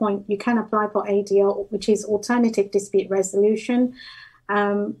this point, you can apply for ADR, which is alternative dispute resolution.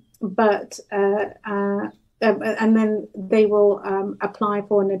 And then they will apply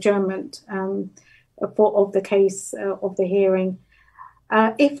for an adjournment of the case of the hearing.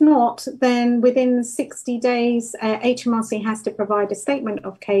 If not, then within 60 days, HMRC has to provide a statement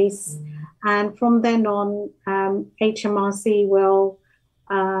of case. And from then on, HMRC will,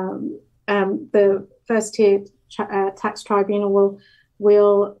 the first tier tax tribunal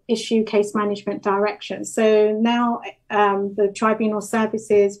will issue case management directions. So now the tribunal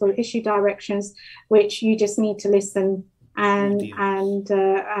services will issue directions, which you just need to listen and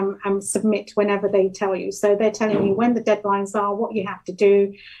submit whenever they tell you. So they're telling you when the deadlines are, what you have to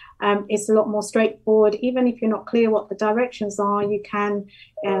do. It's a lot more straightforward. Even if you're not clear what the directions are, you can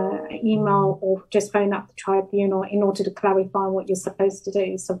email or just phone up the tribunal in order to clarify what you're supposed to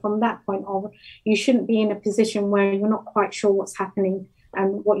do. So from that point on, you shouldn't be in a position where you're not quite sure what's happening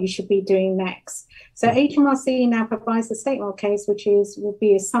and what you should be doing next. So HMRC now provides a statement of case, which will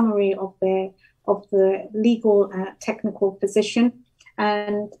be a summary of the legal technical position.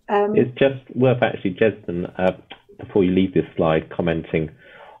 And it's just worth actually, Jesden, before you leave this slide, commenting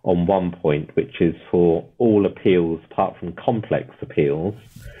on one point, which is for all appeals apart from complex appeals,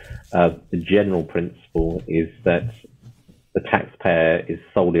 the general principle is that the taxpayer is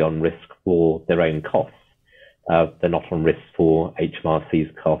solely on risk for their own costs. They're not on risk for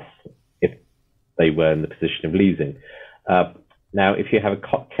HMRC's costs if they were in the position of losing. Now, if you have a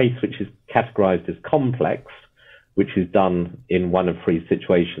case which is categorized as complex, which is done in one of three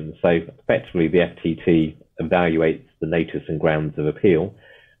situations, so effectively the FTT evaluates the notice and grounds of appeal,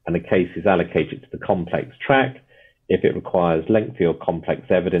 and the case is allocated to the complex track. If it requires lengthy or complex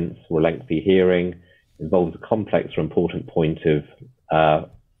evidence or a lengthy hearing, involves a complex or important point of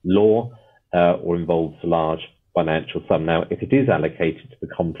law, or involves a large financial sum. Now, if it is allocated to the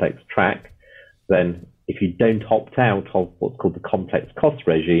complex track, then if you don't opt out of what's called the complex cost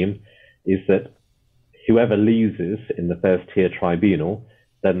regime, is that whoever loses in the first tier tribunal,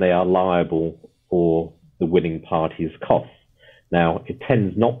 then they are liable for the winning party's costs. Now, it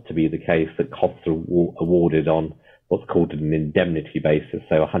tends not to be the case that costs are awarded on what's called an indemnity basis,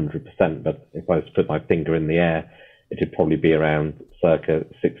 so 100%, but if I was to put my finger in the air, it would probably be around circa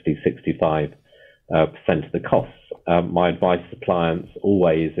 60-65% of the costs. My advice to clients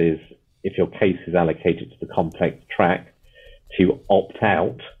always is, if your case is allocated to the complex track, to opt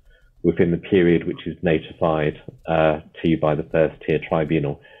out within the period which is notified to you by the first tier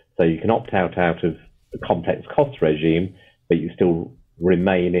tribunal. So you can opt out of the complex cost regime, but you still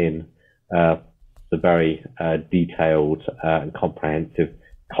remain in the very detailed and comprehensive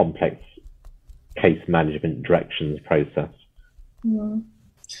complex case management directions process. Mm.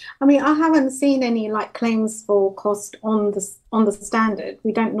 I mean, I haven't seen any like claims for cost on the standard.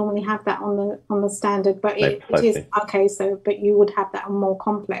 We don't normally have that on the standard, but it is okay. So, but you would have that on more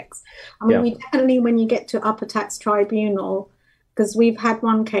complex. I mean, we definitely, when you get to upper tax tribunal, because we've had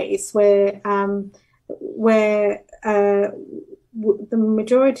one case where the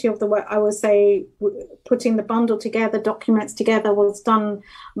majority of the work, I would say, putting the bundle together, documents together, was done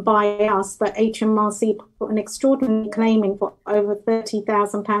by us, but HMRC put an extraordinary claim in for over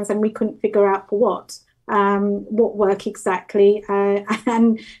 £30,000, and we couldn't figure out for what work exactly.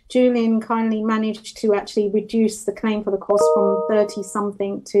 And Julian kindly managed to actually reduce the claim for the cost from 30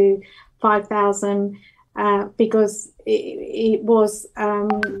 something to 5,000 because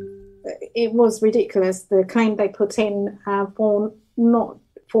it was ridiculous, the claim they put in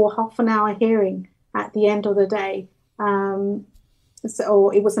for half an hour hearing at the end of the day.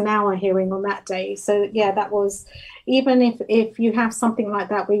 Or it was an hour hearing on that day. So yeah, that was, even if you have something like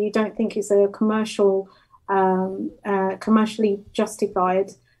that where you don't think it's a commercially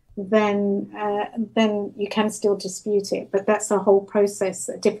justified, then you can still dispute it. But that's a whole process,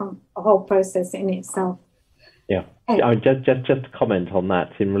 a whole process in itself. Yeah, just to comment on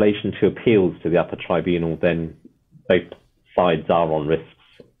that, in relation to appeals to the upper tribunal, then both sides are on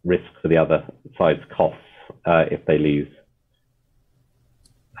risk for the other side's costs if they lose.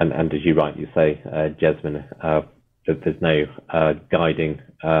 And as you rightly say, Jasmine, that there's no guiding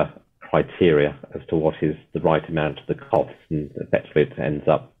criteria as to what is the right amount of the costs, and effectively it ends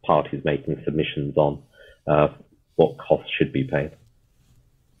up parties making submissions on what costs should be paid.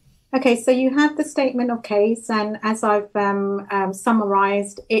 Okay, so you have the statement of case, and as I've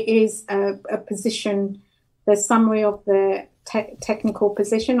summarised, it is a position, the summary of the technical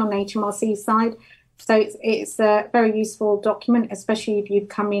position on HMRC's side. So it's a very useful document, especially if you've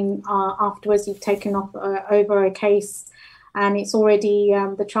come in afterwards, you've taken off over a case, and it's already,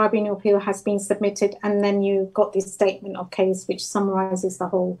 the tribunal appeal has been submitted, and then you've got this statement of case which summarises the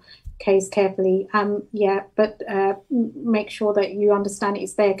whole case carefully. But make sure that you understand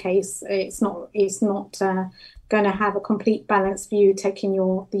it's their case. It's not going to have a complete balanced view, taking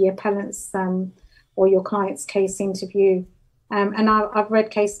the appellant's or your client's case into view. And I've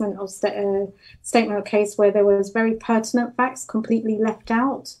read statement of case where there was very pertinent facts completely left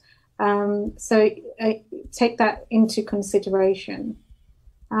out. So take that into consideration.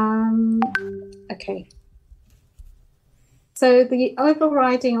 Okay. So the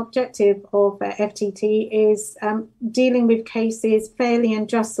overriding objective of FTT is dealing with cases fairly and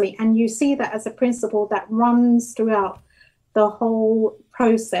justly. And you see that as a principle that runs throughout the whole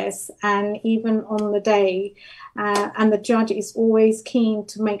process and even on the day. And the judge is always keen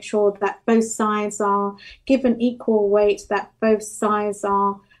to make sure that both sides are given equal weight, that both sides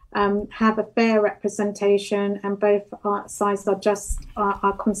are have a fair representation, and both sides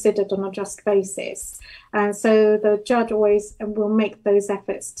are considered on a just basis. And so the judge always will make those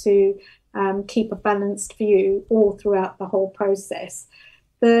efforts to keep a balanced view all throughout the whole process.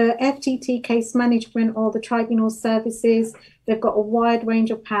 The FTT case management, or the tribunal services, they've got a wide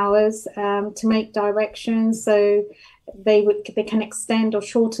range of powers to make directions. So they can extend or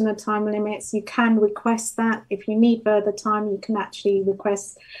shorten the time limits. You can request that. If you need further time, you can actually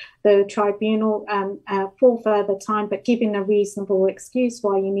request the tribunal for further time, but giving a reasonable excuse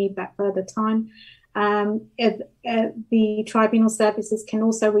why you need that further time. The tribunal services can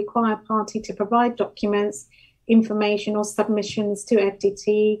also require a party to provide documents, information or submissions to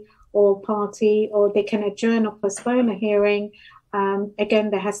FTT or party, or they can adjourn or postpone a hearing. Again,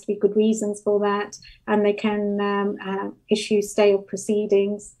 there has to be good reasons for that, and they can issue stay of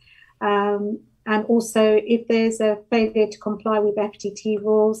proceedings. And also, if there's a failure to comply with FTT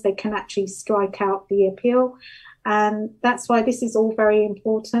rules, they can actually strike out the appeal. And that's why this is all very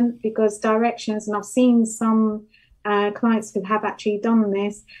important, because directions, and I've seen some clients who have actually done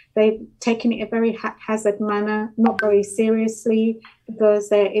this, they've taken it a very haphazard manner, not very seriously, because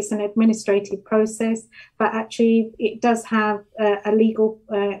there is an administrative process, but actually it does have a legal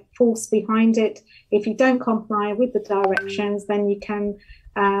force behind it. If you don't comply with the directions, then you can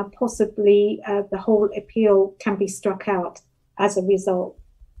possibly, the whole appeal can be struck out as a result.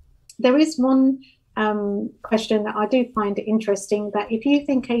 There is one question that I do find interesting, that if you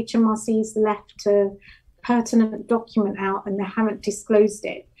think HMRC's left a pertinent document out and they haven't disclosed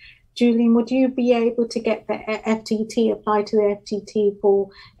it, Julian, would you be able to get the FTT, apply to the FTT for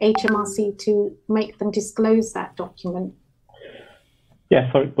HMRC to make them disclose that document?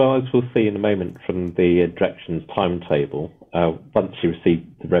 Yeah, so, well, as we'll see in a moment from the directions timetable, once you receive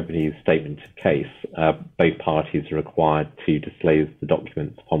the revenue statement of case, both parties are required to disclose the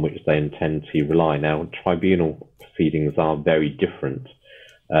documents upon which they intend to rely. Now, tribunal proceedings are very different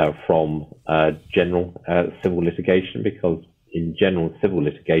from general civil litigation, because in general civil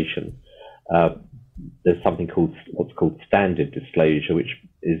litigation, there's something called what's called standard disclosure, which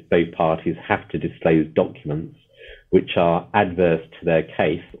is both parties have to disclose documents which are adverse to their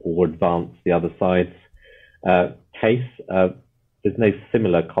case or advance the other side's case. There's no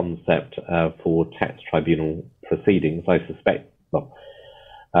similar concept for tax tribunal proceedings. I suspect, well,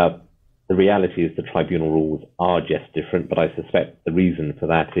 the reality is the tribunal rules are just different, but I suspect the reason for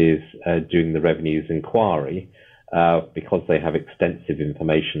that is during the revenues inquiry, because they have extensive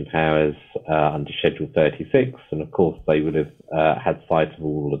information powers under Schedule 36, and of course they would have had sight of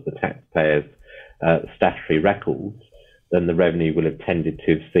all of the taxpayers' statutory records, then the revenue will have tended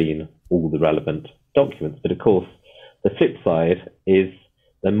to have seen all the relevant documents. But of course, the flip side is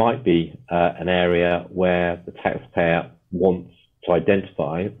there might be an area where the taxpayer wants to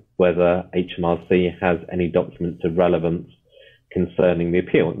identify whether HMRC has any documents of relevance concerning the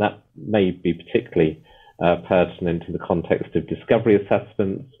appeal. And that may be particularly pertinent in the context of discovery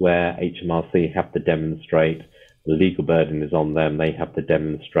assessments, where HMRC have to demonstrate the legal burden is on them. They have to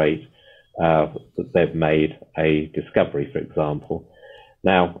demonstrate that they've made a discovery, for example.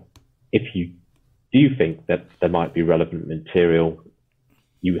 Now, if you do think that there might be relevant material,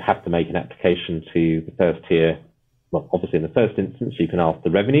 you have to make an application to the first tier. Well, obviously, in the first instance, you can ask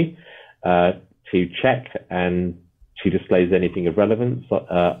the revenue to check and to disclose anything of relevance.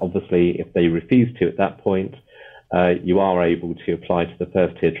 Obviously, if they refuse to at that point, you are able to apply to the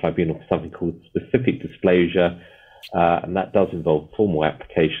first tier tribunal for something called specific disclosure, and that does involve a formal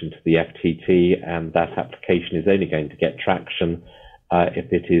application to the FTT, and that application is only going to get traction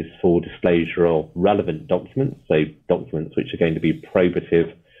if it is for disclosure of relevant documents, so documents which are going to be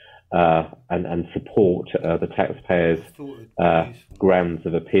probative and support the taxpayers' grounds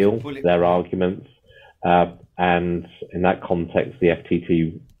of appeal, their arguments. And in that context, the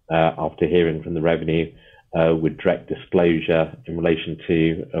FTT, after hearing from the revenue, would direct disclosure in relation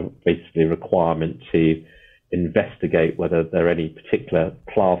to basically a requirement to investigate whether there are any particular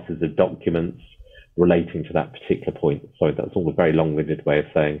classes of documents relating to that particular point. Sorry, that's all a very long-winded way of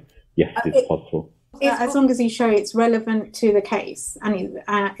saying yes, it's possible. As long as you show it's relevant to the case and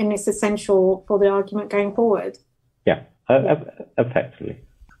it's essential for the argument going forward. Yeah, effectively.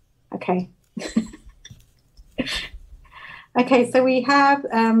 Okay. Okay, so we have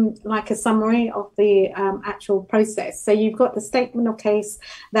like a summary of the actual process. So you've got the statement of case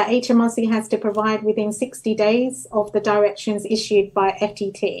that HMRC has to provide within 60 days of the directions issued by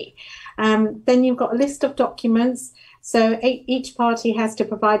FTT. Then you've got a list of documents. So each party has to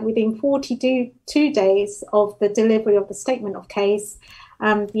provide within 42 days of the delivery of the statement of case,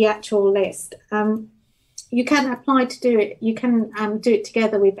 the actual list. You can apply to do it. You can do it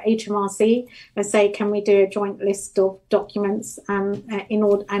together with HMRC and say, can we do a joint list of documents in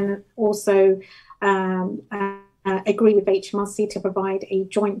order, and also agree with HMRC to provide a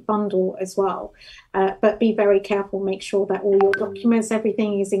joint bundle as well. But be very careful, make sure that all your documents,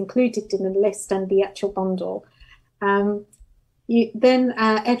 everything is included in the list and the actual bundle.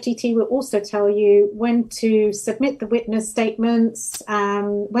 FTT will also tell you when to submit the witness statements,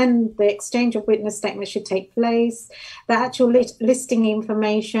 when the exchange of witness statements should take place, the actual listing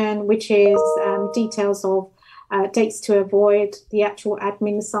information, which is details of dates to avoid, the actual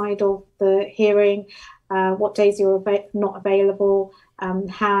admin side of the hearing, what days you're not available,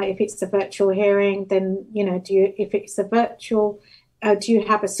 how, if it's a virtual hearing, then, if it's a virtual, do you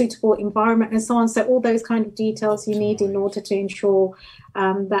have a suitable environment and so on? So all those kind of details you need in order to ensure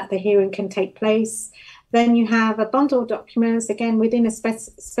that the hearing can take place. Then you have a bundle of documents, again, within a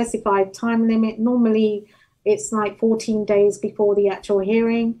specified time limit. Normally, it's like 14 days before the actual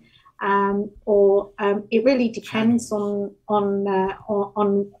hearing. It really depends on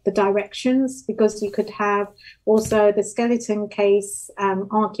the directions, because you could have also the skeleton case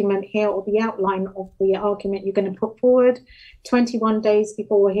argument here, or the outline of the argument you're going to put forward 21 days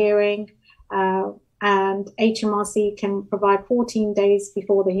before a hearing, and HMRC can provide 14 days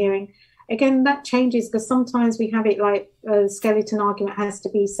before the hearing. Again, that changes because sometimes we have it like a skeleton argument has to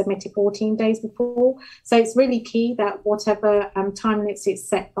be submitted 14 days before. So it's really key that whatever time limits it's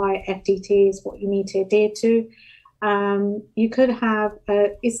set by FTT is what you need to adhere to. You could have,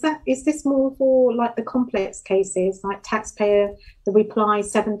 is this more for like the complex cases, like taxpayer, the reply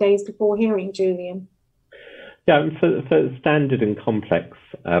 7 days before hearing, Julian? Yeah, for standard and complex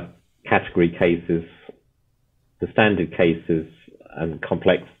category cases, the standard cases and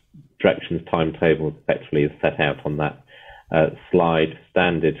complex directions timetable effectively is set out on that slide.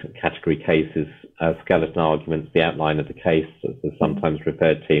 Standard category cases, skeleton arguments, the outline of the case, as they're sometimes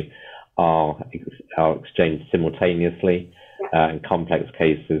referred to, are exchanged simultaneously. In complex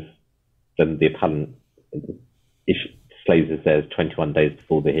cases, then the appellant discloses there's 21 days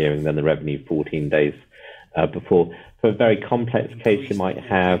before the hearing, then the revenue 14 days before. For a very complex case, you might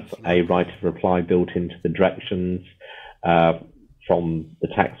have a right of reply built into the directions from the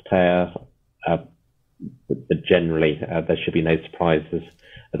taxpayer, but generally there should be no surprises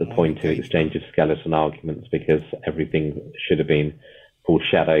at the point of exchange of skeleton arguments, because everything should have been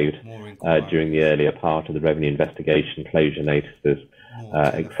foreshadowed during the earlier part of the revenue investigation, closure notices,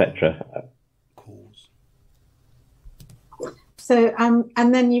 etc. So,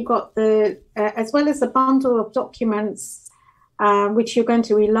 and then you've got the, as well as the bundle of documents which you're going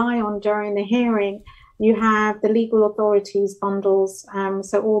to rely on during the hearing, you have the legal authorities bundles,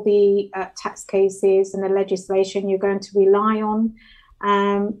 so all the tax cases and the legislation you're going to rely on.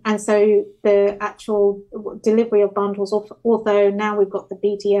 And so the actual delivery of bundles, although now we've got the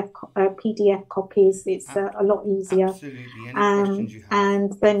PDF copies, it's a lot easier.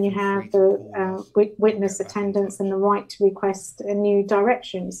 And then you have the witness attendance and the right to request new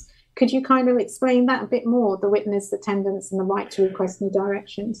directions. Could you kind of explain that a bit more, the witness attendance and the right to request new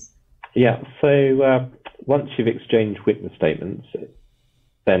directions? Yeah, so once you've exchanged witness statements,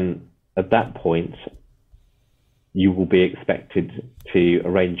 then at that point, you will be expected to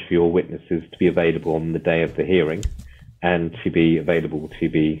arrange for your witnesses to be available on the day of the hearing and to be available to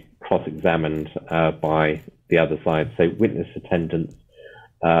be cross-examined by the other side. So witness attendance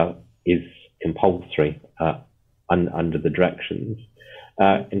is compulsory under the directions.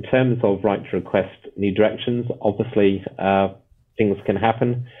 In terms of right to request new directions, obviously things can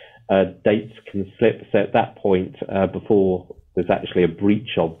happen. Dates can slip. So at that point, before there's actually a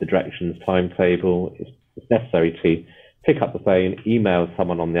breach of the directions timetable, it's necessary to pick up the phone, email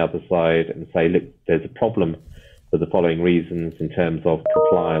someone on the other side and say, look, there's a problem for the following reasons in terms of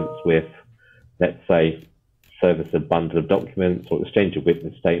compliance with, let's say, service of bundle of documents or exchange of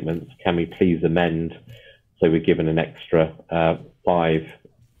witness statements. Can we please amend so we're given an extra 5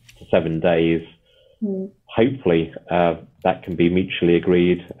 to 7 days? Hopefully that can be mutually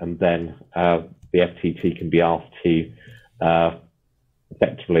agreed, and then the FTT can be asked to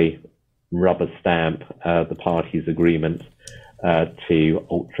effectively rubber stamp the parties' agreement to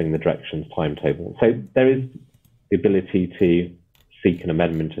altering the directions timetable. So there is the ability to seek an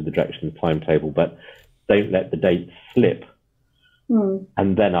amendment of the directions timetable, but don't let the dates slip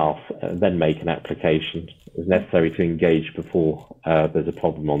and then make an application. It's necessary to engage before there's a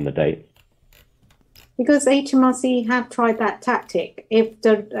problem on the date. Because HMRC have tried that tactic. If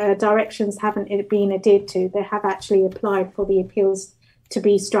the directions haven't been adhered to, they have actually applied for the appeals to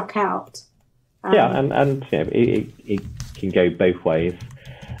be struck out. Yeah, and you know, it can go both ways.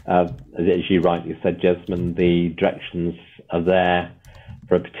 As you rightly said, Jasmine, the directions are there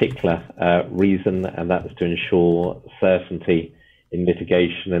for a particular reason, and that's to ensure certainty in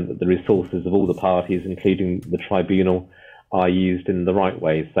litigation and that the resources of all the parties, including the tribunal, are used in the right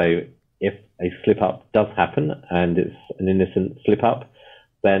way. So if a slip-up does happen and it's an innocent slip-up,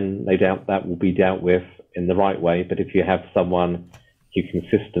 then no doubt that will be dealt with in the right way. But if you have someone who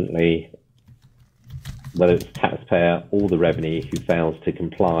consistently, whether it's taxpayer or the revenue, who fails to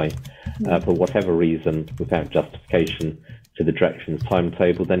comply for whatever reason without justification to the directions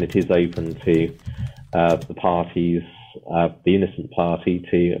timetable, then it is open to the parties, the innocent party,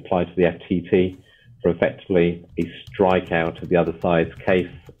 to apply to the FTT for effectively a strikeout of the other side's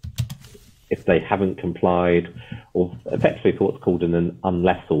case if they haven't complied, or effectively for what's called an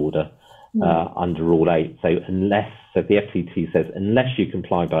unless order under Rule 8. So so the FTT says, unless you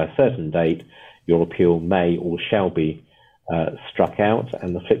comply by a certain date, your appeal may or shall be struck out.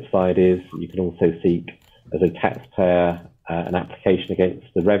 And the flip side is you can also seek, as a taxpayer, an application against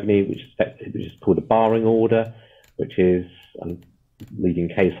the revenue, which is called a barring order, which is, leading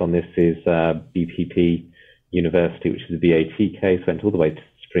case on this is BPP University, which is a VAT case, went all the way to the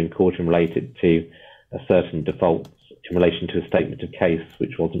Supreme Court and related to a certain default in relation to a statement of case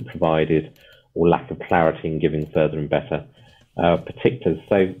which wasn't provided, or lack of clarity in giving further and better particulars.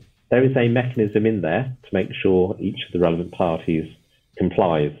 So there is a mechanism in there to make sure each of the relevant parties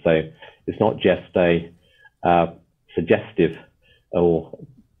complies. So it's not just a suggestive or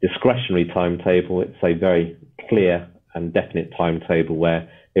discretionary timetable, it's a very clear and definite timetable where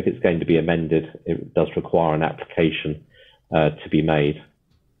if it's going to be amended, it does require an application to be made.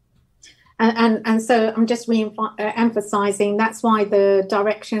 And so I'm just emphasising that's why the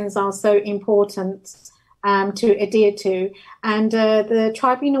directions are so important to adhere to. And the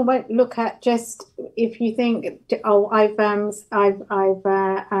tribunal won't look at just if you think, oh, I've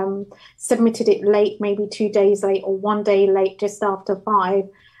submitted it late, maybe 2 days late or 1 day late, just after 5.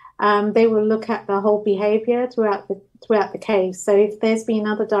 They will look at the whole behaviour throughout the case. So if there's been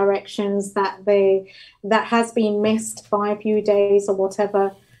other directions that has been missed by a few days or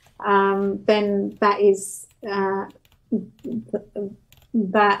whatever, then that is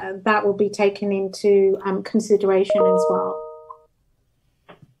that will be taken into consideration as well.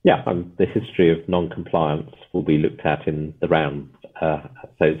 Yeah, the history of non-compliance will be looked at in the round. So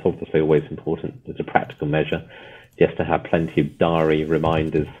it's obviously always important as a practical measure just to have plenty of diary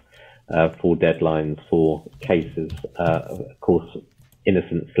reminders for deadlines for cases. Of course,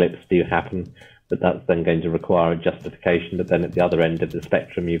 innocent slips do happen, but that's then going to require a justification. But then at the other end of the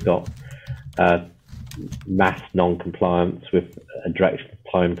spectrum, you've got mass non-compliance with a direction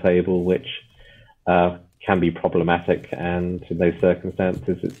timetable, which can be problematic, and in those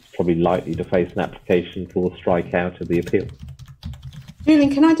circumstances, it's probably likely to face an application for strikeout of the appeal.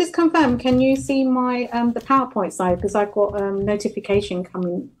 Julian, can I just confirm, can you see my the PowerPoint slide? Because I've got a notification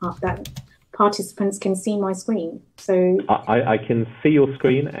coming up that participants can see my screen. So I can see your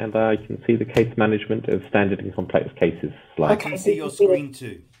screen, and I can see the case management of standard and complex cases slide. Okay, I can see your screen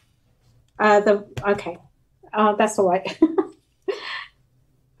too. Okay, that's all right.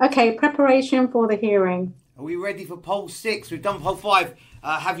 Okay, preparation for the hearing. Are we ready for poll 6? We've done poll 5.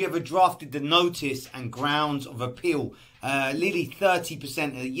 Have you ever drafted the notice and grounds of appeal? Lily,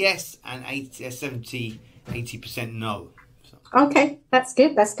 30% yes, and 80% no. So. Okay, that's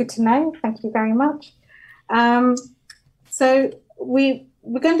good. That's good to know. Thank you very much. So we're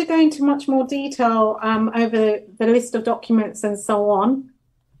going to go into much more detail over the list of documents and so on.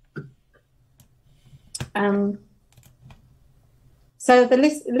 So the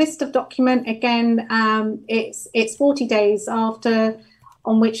list of document, again, it's 40 days after,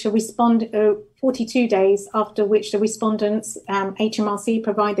 on which the 42 days after which the respondents, HMRC,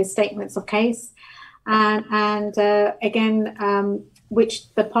 provide their statements of case, and again,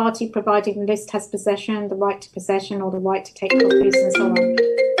 which the party providing the list has possession, the right to possession, or the right to take copies, and so on.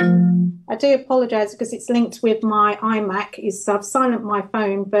 I do apologise because it's linked with my iMac. I've silenced my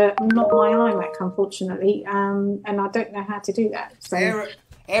phone, but not my iMac, unfortunately, and I don't know how to do that. So.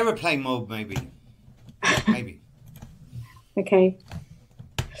 Aeroplane mode, maybe. Maybe. Okay.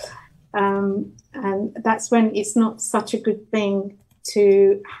 And that's when it's not such a good thing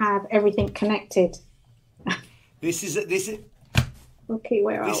to have everything connected. This is. Okay,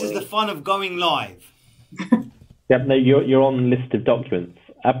 where are we? This is the fun of going live. Yep, no, you're on the list of documents.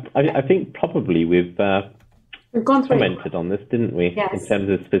 I think probably we've gone through. Commented on this, didn't we? Yes. In terms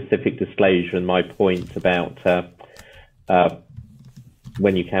of specific disclosure, and my point about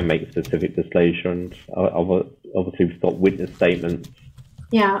when you can make specific disclosure, and obviously we've got witness statements.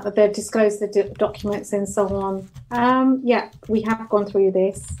 Yeah, they've disclosed the documents and so on. Yeah, we have gone through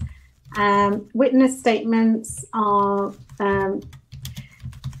this. Witness statements are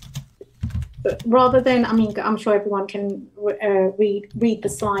rather than, I mean, I'm sure everyone can read the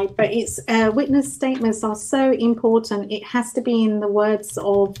slide, but it's witness statements are so important. It has to be in the words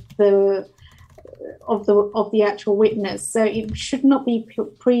of the actual witness. So it should not be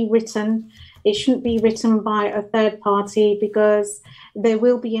pre-written. it shouldn't be written by a third party, because there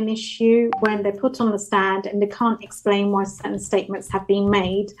will be an issue when they're put on the stand and they can't explain why certain statements have been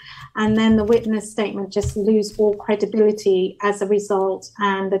made, and then the witness statement just lose all credibility as a result,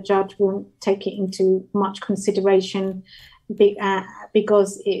 and the judge won't take it into much consideration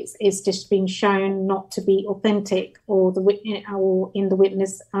because it's just been shown not to be authentic, or in the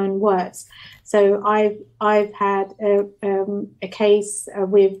witness' own words. So I've had a case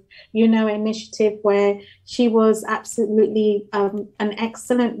with Initiative, where she was absolutely an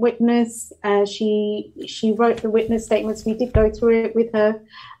excellent witness. She wrote the witness statements. We did go through it with her,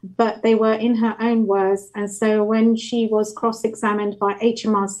 but they were in her own words. And so when she was cross-examined by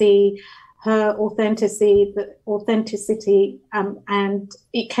HMRC, her authenticity, and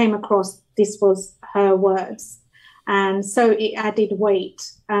it came across this was her words, and so it added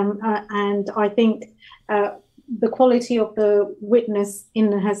weight. And I think the quality of the witness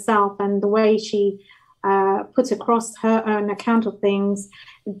in herself and the way she put across her own account of things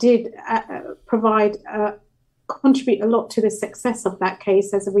did contribute a lot to the success of that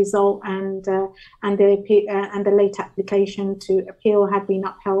case as a result, and the late application to appeal had been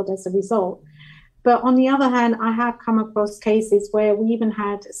upheld as a result. But on the other hand, I have come across cases where we even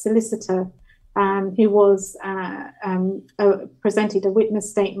had a solicitor who was presented a witness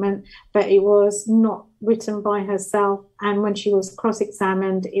statement, but it was not written by herself, and when she was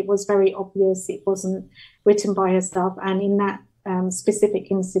cross-examined, it was very obvious it wasn't written by herself. And in that specific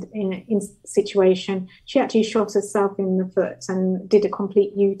situation, she actually shot herself in the foot and did a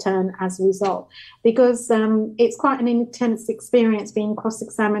complete U-turn as a result, because it's quite an intense experience being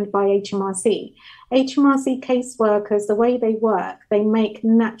cross-examined by HMRC. HMRC caseworkers, the way they work, they make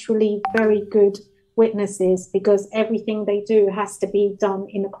naturally very good witnesses, because everything they do has to be done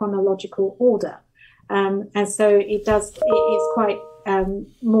in a chronological order, and so it is quite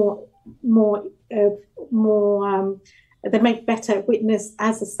they make better witness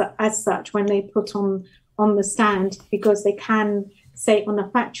as such when they put on the stand, because they can say on a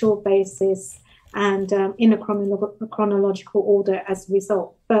factual basis and in a chronological order as a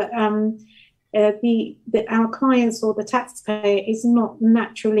result. But our clients or the taxpayer is not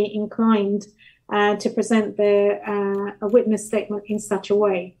naturally inclined to present a witness statement in such a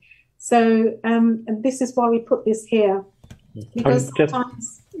way. So and this is why we put this here, because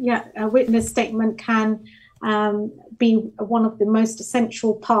sometimes a witness statement can be one of the most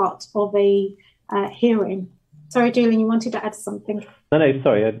essential parts of a hearing. Sorry, Julian, you wanted to add something? No,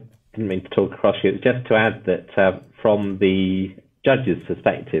 sorry, I didn't mean to talk across you. It's just to add that from the judge's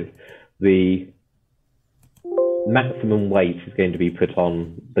perspective, the maximum weight is going to be put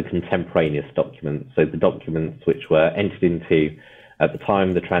on the contemporaneous documents, so the documents which were entered into at the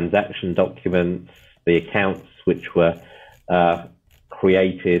time, the transaction documents, the accounts which were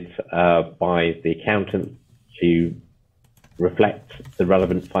created by the accountant to reflect the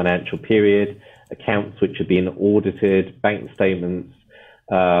relevant financial period, accounts which have been audited, bank statements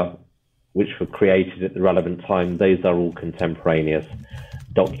which were created at the relevant time. Those are all contemporaneous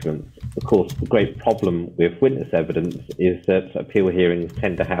documents. Of course, the great problem with witness evidence is that appeal hearings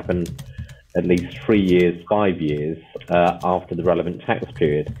tend to happen at least 3 years, 5 years after the relevant tax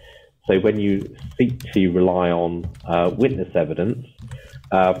period. So when you seek to rely on witness evidence,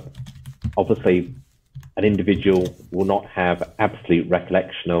 obviously an individual will not have absolute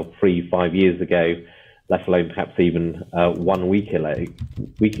recollection of 3-5 years ago, let alone perhaps even 1 week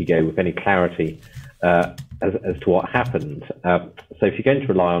ago with any clarity as to what happened. So if you're going to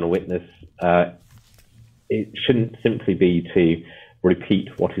rely on a witness, it shouldn't simply be to repeat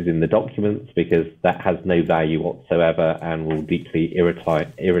what is in the documents, because that has no value whatsoever and will deeply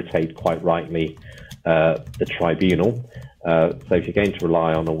irritate quite rightly the tribunal. So if you're going to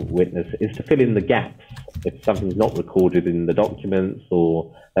rely on a witness, is to fill in the gaps. If something's not recorded in the documents,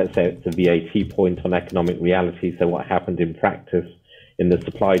 or let's say it's a VAT point on economic reality, so what happened in practice in the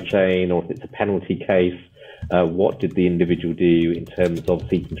supply chain, or if it's a penalty case, what did the individual do in terms of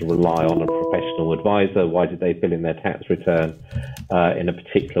seeking to rely on a professional advisor? Why did they fill in their tax return in a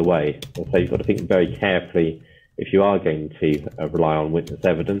particular way? And so you've got to think very carefully if you are going to rely on witness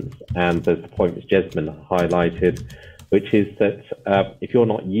evidence. And there's the point which Jesmond highlighted, which is that if you're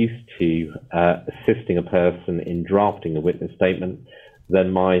not used to assisting a person in drafting a witness statement,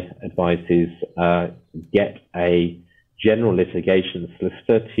 then my advice is get a general litigation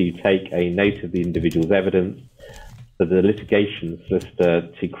solicitor to take a note of the individual's evidence, for the litigation solicitor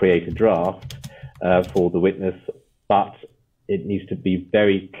to create a draft for the witness, but it needs to be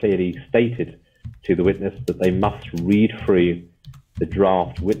very clearly stated to the witness that they must read through the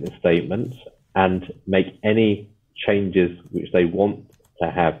draft witness statement and make any changes which they want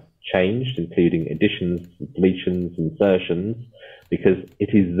to have changed, including additions, deletions, insertions, because it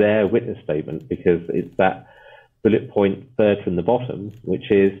is their witness statement, because it's that bullet point third from the bottom,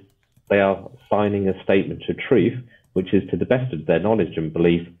 which is they are signing a statement of truth, which is to the best of their knowledge and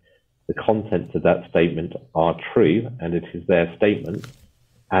belief, the contents of that statement are true and it is their statement.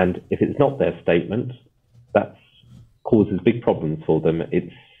 And if it's not their statement, that causes big problems for them.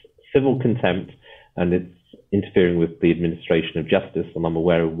 It's civil contempt and it's interfering with the administration of justice. And I'm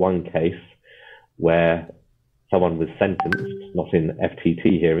aware of one case where someone was sentenced, not in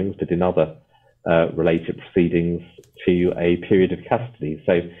FTT hearings, but in other related proceedings, to a period of custody.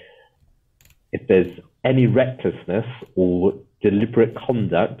 So if there's any recklessness or deliberate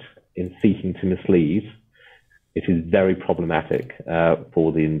conduct in seeking to mislead, it is very problematic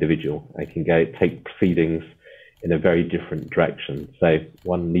for the individual. They can take proceedings in a very different direction. So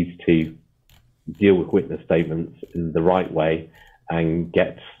one needs to deal with witness statements in the right way and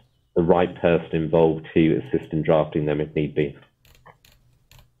get the right person involved to assist in drafting them if need be.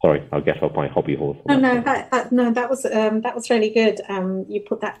 Sorry, I'll get off my hobby horse. That was really good. You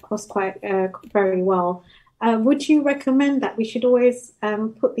put that across quite very well. Would you recommend that we should always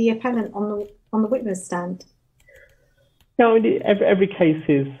put the appellant on the witness stand? No, every case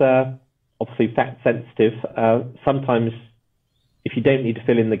is obviously fact sensitive. Sometimes, if you don't need to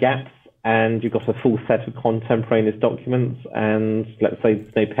fill in the gaps and you've got a full set of contemporaneous documents, and let's say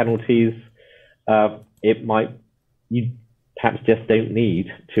there's no penalties, you perhaps just don't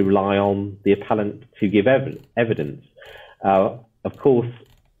need to rely on the appellant to give evidence. Of course,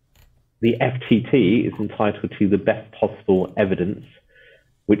 the FTT is entitled to the best possible evidence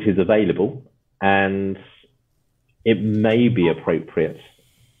which is available, and it may be appropriate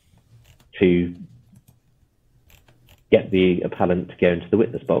to get the appellant to go into the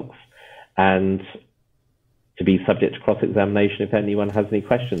witness box and to be subject to cross-examination if anyone has any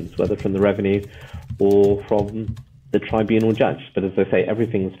questions, whether from the revenue or from the tribunal judge. But as I say,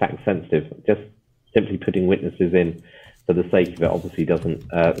 everything's fact sensitive. Just simply putting witnesses in for the sake of it obviously doesn't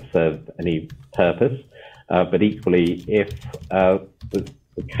serve any purpose. But equally, if the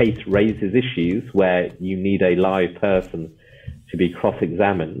case raises issues where you need a live person to be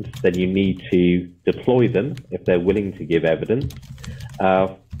cross-examined, then you need to deploy them if they're willing to give evidence.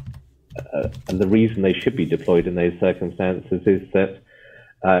 And the reason they should be deployed in those circumstances is that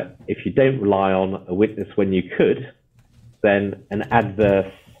if you don't rely on a witness when you could, then an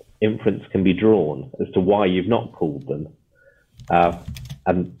adverse inference can be drawn as to why you've not called them.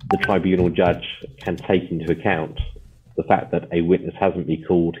 And the tribunal judge can take into account the fact that a witness hasn't been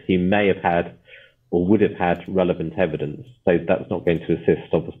called. He may have had or would have had relevant evidence. So that's not going to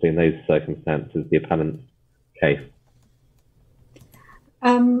assist, obviously, in those circumstances, the appellant's case.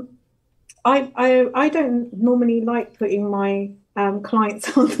 I don't normally like putting my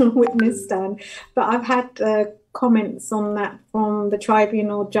clients on the witness stand, but I've had comments on that from the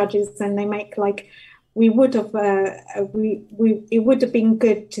tribunal judges, and they make like it would have been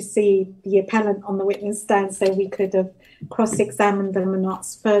good to see the appellant on the witness stand so we could have cross-examined them and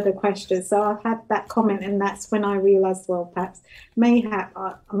asked further questions. So I've had that comment, and that's when I realised, well, perhaps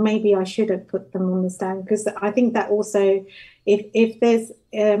maybe I should have put them on the stand, because I think that also, if there's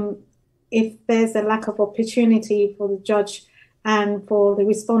a lack of opportunity for the judge and for the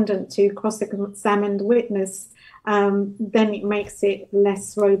respondent to cross-examine the witness, then it makes it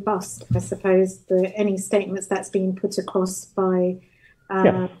less robust, I suppose, any statements that's being put across by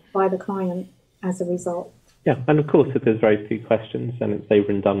the client as a result. Yeah, and of course, if there's very few questions, then it's over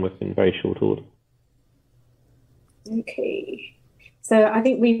and done with in very short order. Okay, so I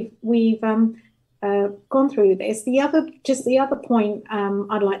think we've gone through this. The other point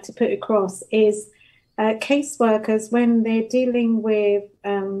I'd like to put across is caseworkers, when they're dealing with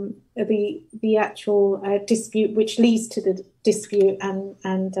the actual dispute which leads to the dispute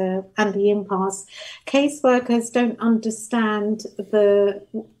and the impasse, caseworkers don't understand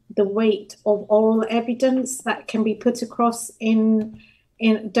the weight of oral evidence that can be put across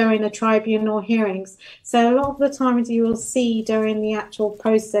during the tribunal hearings. So a lot of the times you will see during the actual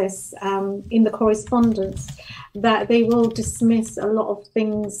process in the correspondence that they will dismiss a lot of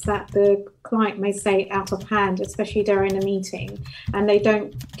things that the client may say out of hand, especially during a meeting, and they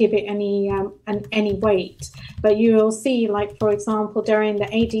don't give it any weight. But you will see, like, for example, during the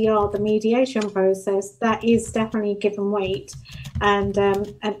ADR, the mediation process, that is definitely given weight, and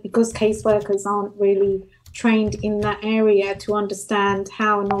because caseworkers aren't really trained in that area to understand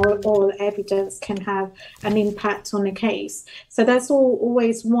how an oral evidence can have an impact on a case. So that's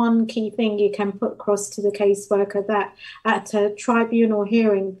always one key thing you can put across to the caseworker, that at a tribunal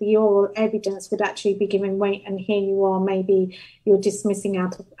hearing, the oral evidence would actually be given weight, and here you are, maybe you're dismissing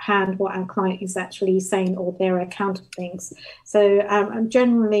out of hand what our client is actually saying or their account of things. So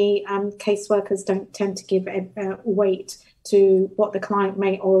generally, caseworkers don't tend to give weight to what the client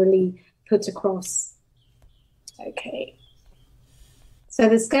may orally put across. Okay, so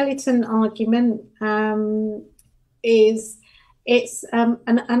the skeleton argument it's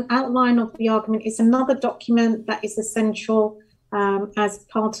an outline of the argument. It's another document that is essential as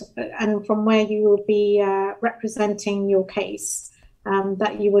part and from where you will be representing your case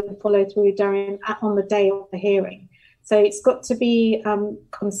that you would follow through on the day of the hearing. So it's got to be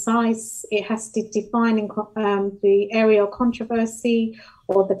concise. It has to define the area of controversy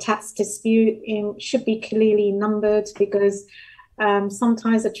or the tax dispute. It should be clearly numbered, because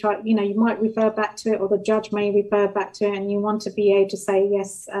sometimes you might refer back to it, or the judge may refer back to it, and you want to be able to say,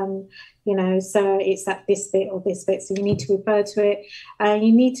 yes, so it's at this bit or this bit, so you need to refer to it.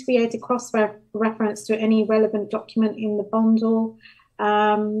 You need to be able to cross-reference to any relevant document in the bundle.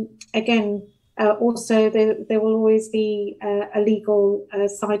 Also, there will always be a legal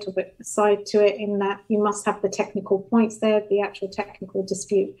side to it, in that you must have the technical points there, the actual technical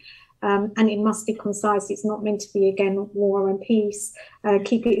dispute, and it must be concise. It's not meant to be, again, war and peace.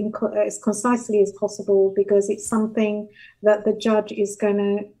 Keep it as concisely as possible, because it's something that the judge is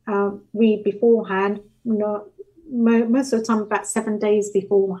going to read beforehand, most of the time about 7 days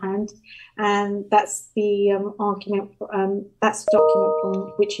beforehand, and that's the argument. That's the document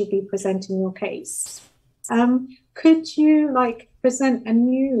from which you'll be presenting your case. Could you present a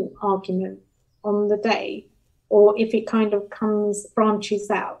new argument on the day, or if it kind of branches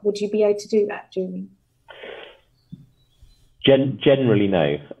out, would you be able to do that, Julie? Generally,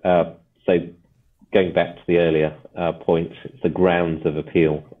 no. So going back to the earlier point, it's the grounds of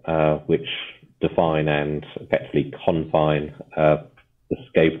appeal which define and effectively confine the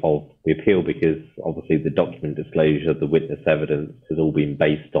scope of the appeal, because obviously the document disclosure, the witness evidence has all been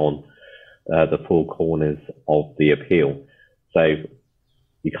based on the four corners of the appeal. So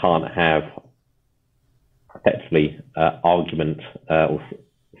you can't have effectively argument or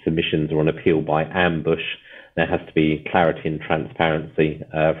submissions or an appeal by ambush. There has to be clarity and transparency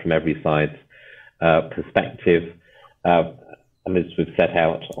from every side's perspective. And as we've set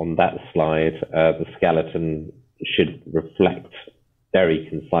out on that slide, the skeleton should reflect very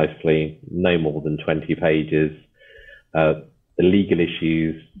concisely, no more than 20 pages, the legal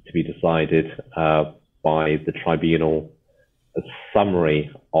issues to be decided by the tribunal, a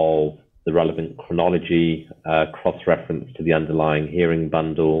summary of the relevant chronology, cross-reference to the underlying hearing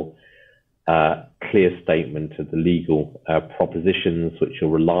bundle, clear statement of the legal propositions which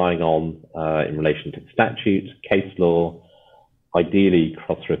you're relying on in relation to statute, case law, ideally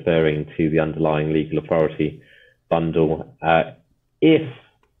cross-referring to the underlying legal authority bundle. If,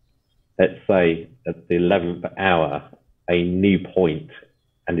 let's say, at the 11th hour, a new point,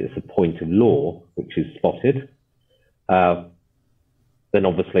 and it's a point of law, which is spotted, then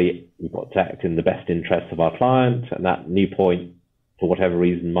obviously we've got to act in the best interest of our client, and that new point, for whatever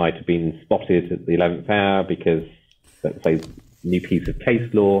reason, might have been spotted at the 11th hour because, let's say, a new piece of case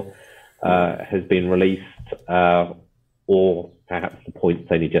law has been released, or perhaps the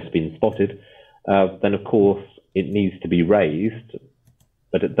point's only just been spotted, then of course it needs to be raised.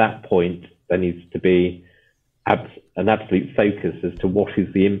 But at that point, there needs to be an absolute focus as to what is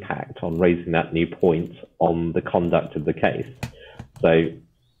the impact on raising that new point on the conduct of the case. So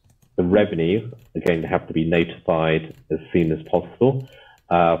the revenue are going to have to be notified as soon as possible.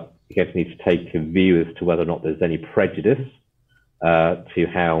 You guys need to take a view as to whether or not there's any prejudice to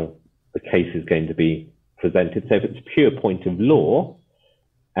how the case is going to be presented. So if it's a pure point of law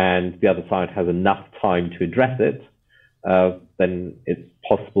and the other side has enough time to address it, then it's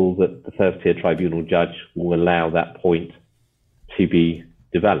possible that the first tier tribunal judge will allow that point to be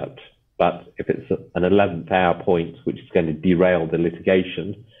developed. But if it's an 11th hour point which is going to derail the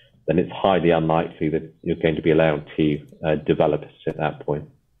litigation, then it's highly unlikely that you're going to be allowed to develop it at that point.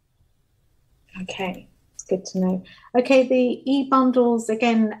 Okay, it's good to know. Okay, the e-bundles,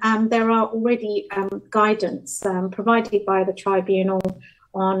 again, there are already guidance provided by the tribunal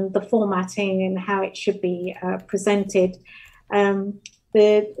on the formatting and how it should be presented. You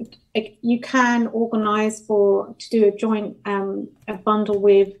can organise to do a joint bundle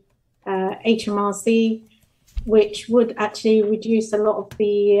with HMRC, which would actually reduce a lot of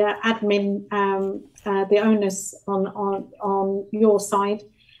the admin, the onus on your side.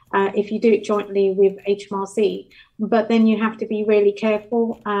 if you do it jointly with HMRC. But then you have to be really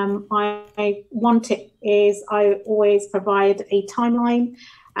careful. One tip is I always provide a timeline,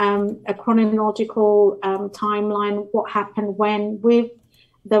 a chronological timeline, what happened when, with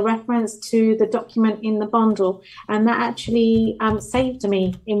the reference to the document in the bundle. And that actually saved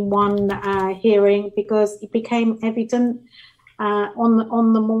me in one hearing, because it became evident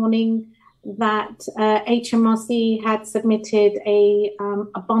on the morning that HMRC had submitted a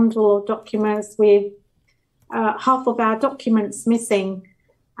bundle of documents with half of our documents missing.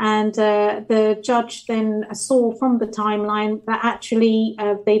 And the judge then saw from the timeline that actually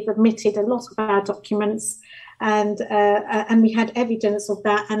they've omitted a lot of our documents, and we had evidence of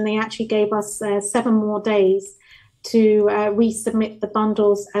that, and they actually gave us 7 more days to resubmit the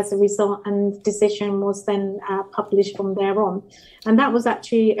bundles as a result, and decision was then published from there on. And that was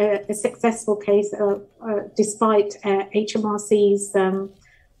actually a successful case, despite HMRC's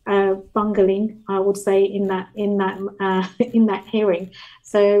bungling, I would say, in that hearing.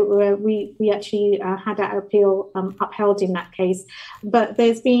 So we actually had our appeal upheld in that case. But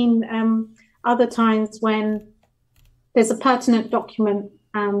there's been other times when there's a pertinent document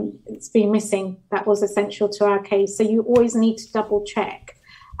it's been missing that was essential to our case. So you always need to double check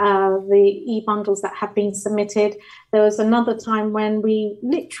the e-bundles that have been submitted. There was another time when we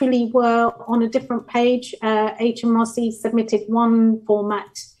literally were on a different page. HMRC submitted one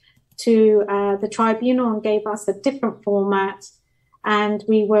format to the tribunal and gave us a different format, and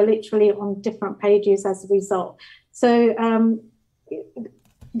we were literally on different pages as a result. So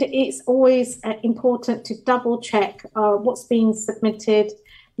it's always important to double check what's being submitted,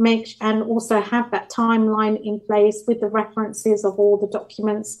 and also have that timeline in place with the references of all the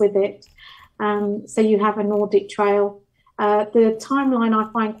documents with it, so you have an audit trail. The timeline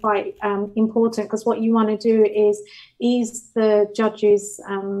I find quite important, because what you want to do is ease the judge's,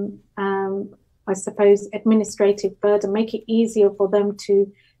 I suppose, administrative burden, make it easier for them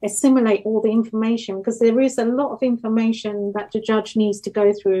to assimilate all the information, because there is a lot of information that the judge needs to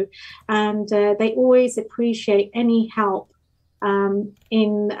go through, and they always appreciate any help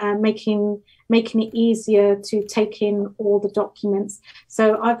in making it easier to take in all the documents.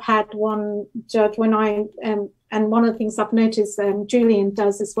 So I've had one judge when and one of the things I've noticed Julian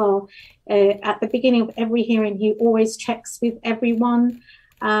does as well, at the beginning of every hearing, he always checks with everyone.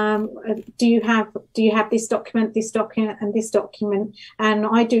 Do you have this document, and this document? And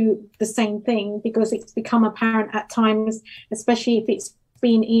I do the same thing, because it's become apparent at times, especially if it's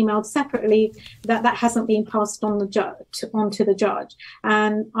been emailed separately, that hasn't been passed on onto the judge.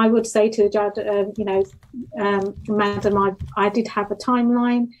 And I would say to the judge, madam, I did have a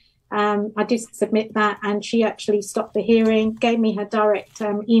timeline. I did submit that, and she actually stopped the hearing, gave me her direct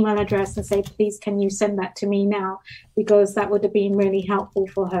email address and said, please, can you send that to me now? Because that would have been really helpful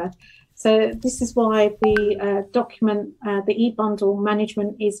for her. So this is why the the e-bundle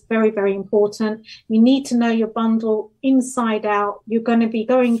management is very, very important. You need to know your bundle inside out. You're going to be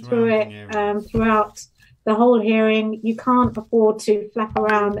going through it throughout the whole hearing. You can't afford to flap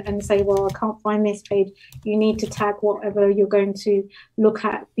around and say, well, I can't find this page. You need to tag whatever you're going to look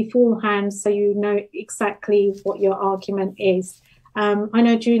at beforehand, so you know exactly what your argument is. I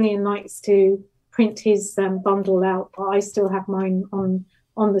know Julian likes to print his bundle out, but I still have mine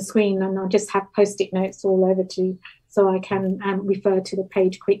on the screen, and I just have post-it notes all over so I can refer to the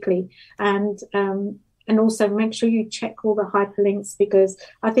page quickly. And also make sure you check all the hyperlinks, because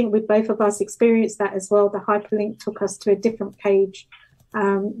I think with both of us experienced that as well. The hyperlink took us to a different page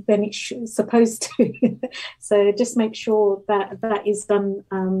than it's supposed to. So just make sure that is done,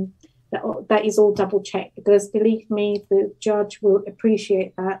 that is all double checked, because believe me, the judge will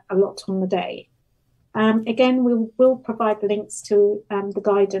appreciate that a lot on the day. Again, we will provide links to the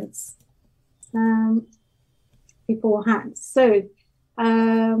guidance beforehand. So,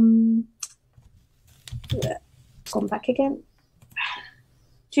 gone back again.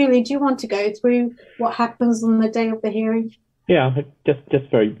 Julie, do you want to go through what happens on the day of the hearing? Yeah, just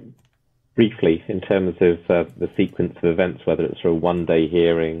very briefly, in terms of the sequence of events, whether it's for a one-day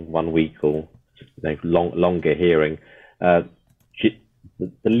hearing, 1 week, or longer hearing.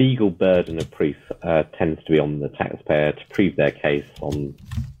 The legal burden of proof tends to be on the taxpayer to prove their case on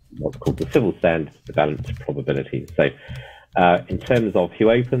what's called the civil standards of balanced probability. So in terms of who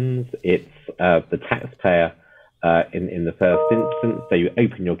opens, it's the taxpayer in the first instance. So you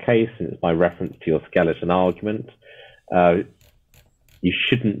open your case, and it's by reference to your skeleton argument. You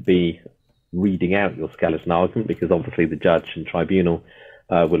shouldn't be reading out your skeleton argument, because obviously the judge and tribunal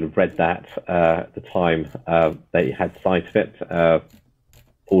will have read that at the time they had sight of it,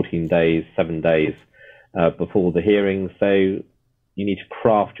 14 days, 7 days before the hearing. So you need to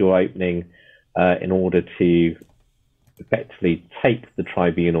craft your opening in order to effectively take the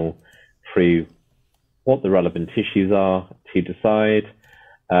tribunal through what the relevant issues are to decide,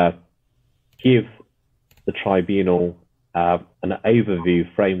 give the tribunal an overview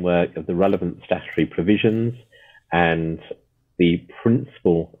framework of the relevant statutory provisions and the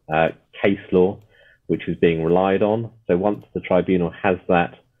principal case law which is being relied on. So once the tribunal has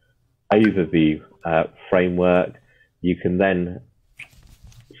that overview framework, you can then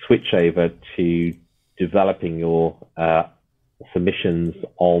switch over to developing your submissions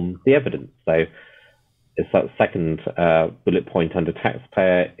on the evidence. So it's that second bullet point under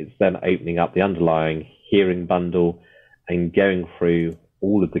taxpayer. It's then opening up the underlying hearing bundle and going through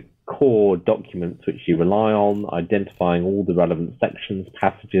all of the core documents which you rely on, identifying all the relevant sections,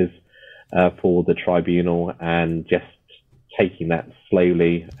 passages for the tribunal, and just taking that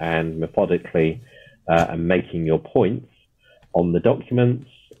slowly and methodically and making your points on the documents.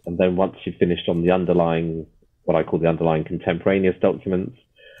 And then once you've finished on the underlying, what I call the underlying contemporaneous documents,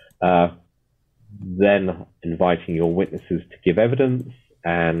 then inviting your witnesses to give evidence,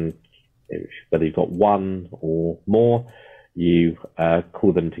 and whether you've got one or more, you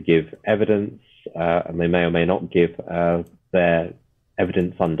call them to give evidence, and they may or may not give their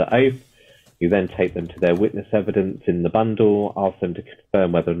evidence under oath. You then take them to their witness evidence in the bundle, ask them to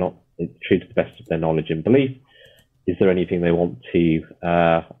confirm whether or not it's true to the best of their knowledge and belief. Is there anything they want to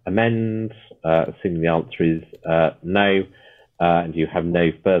amend? Assuming the answer is no, and you have no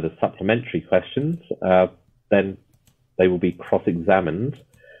further supplementary questions, then they will be cross-examined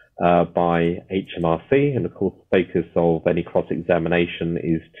by HMRC. And of course, the focus of any cross-examination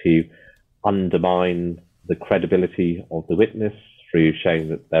is to undermine the credibility of the witness through showing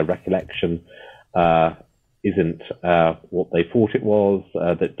that their recollection isn't what they thought it was,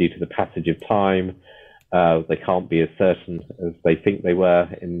 that due to the passage of time, they can't be as certain as they think they were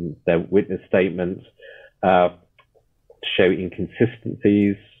in their witness statement, show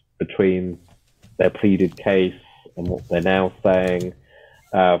inconsistencies between their pleaded case and what they're now saying,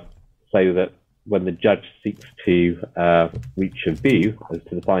 so that when the judge seeks to reach a view as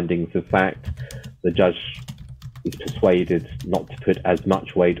to the findings of fact, the judge is persuaded not to put as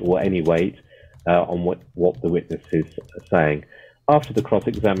much weight or any weight on what the witness is saying. After the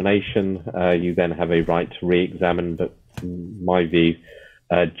cross-examination, you then have a right to re-examine, but in my view,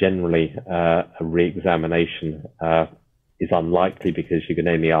 generally a re-examination is unlikely because you can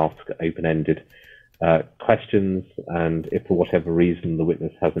only ask open-ended questions, and if for whatever reason the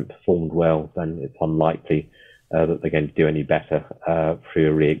witness hasn't performed well, then it's unlikely that they're going to do any better through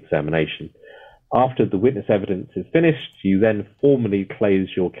a re-examination. After the witness evidence is finished, you then formally close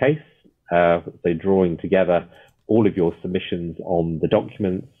your case, so drawing together all of your submissions on the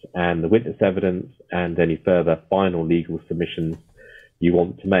documents and the witness evidence and any further final legal submissions you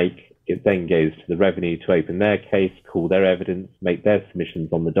want to make. It then goes to the revenue to open their case, call their evidence, make their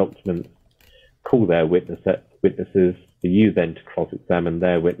submissions on the documents, call their witnesses, for you then to cross-examine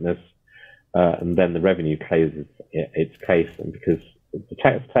their witness, and then the revenue closes its case. And because it's the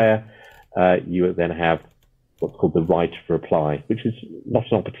taxpayer, you then have what's called the right of reply, which is not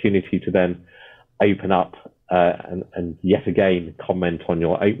an opportunity to then open up and yet again comment on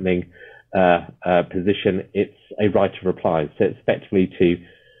your opening position. It's a right of reply. So it's effectively to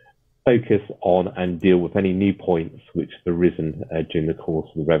focus on and deal with any new points which have arisen during the course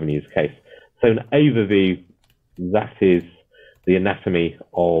of the revenues case. So an overview, that is the anatomy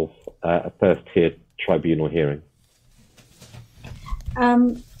of a first-tier tribunal hearing.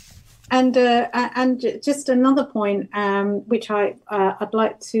 And just another point, which I'd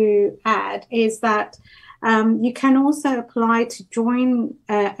like to add, is that you can also apply to join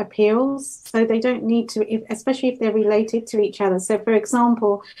appeals, so they don't need to, especially if they're related to each other. So, for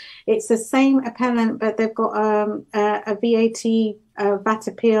example, it's the same appellant, but they've got a VAT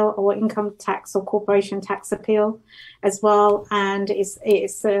appeal or income tax or corporation tax appeal as well, and it's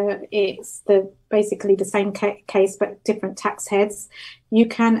basically the same case but different tax heads. You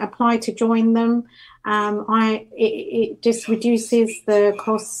can apply to join them. It just reduces the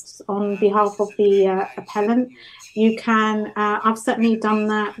costs on behalf of the appellant. You can, I've certainly done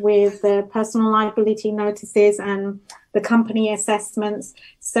that with the personal liability notices and the company assessments.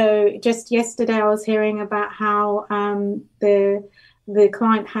 So just yesterday I was hearing about how the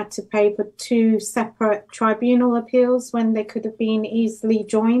client had to pay for 2 separate tribunal appeals when they could have been easily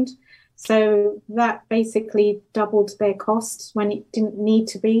joined. So that basically doubled their costs when it didn't need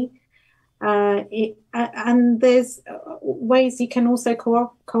to be. And there's ways you can also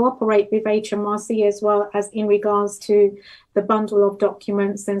cooperate with HMRC as well as in regards to the bundle of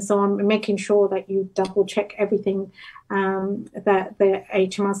documents and so on, making sure that you double check everything that the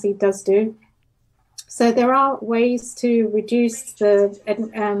HMRC does do. So there are ways to reduce the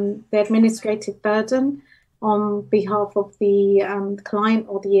administrative burden on behalf of the client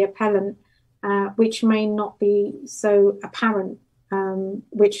or the appellant, which may not be so apparent,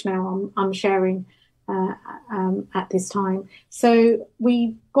 which now I'm sharing at this time. So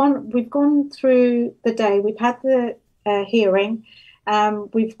we've gone through the day. We've had the hearing.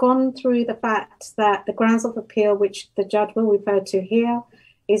 We've gone through the fact that the grounds of appeal, which the judge will refer to here,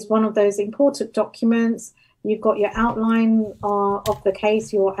 is one of those important documents. You've got your outline of the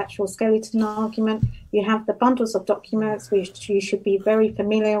case, your actual skeleton argument. You have the bundles of documents, which you should be very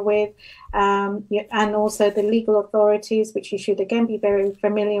familiar with, and also the legal authorities, which you should again be very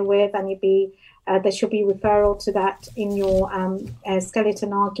familiar with, and there should be referral to that in your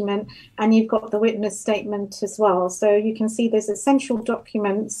skeleton argument. And you've got the witness statement as well. So you can see there's essential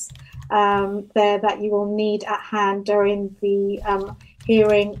documents there that you will need at hand during the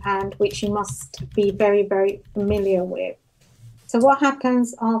hearing, and which you must be very, very familiar with. So what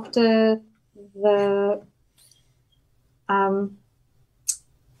happens after the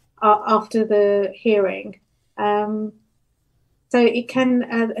hearing? So it can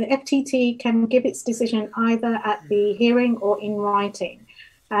FTT can give its decision either at the hearing or in writing.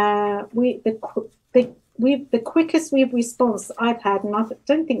 The quickest response I've had, and I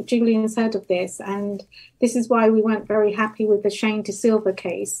don't think Julian's heard of this, and this is why we weren't very happy with the Shane De Silva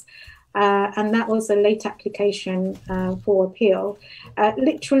case, and that was a late application for appeal.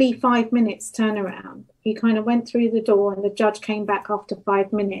 Literally 5 minutes turnaround. He kind of went through the door, and the judge came back after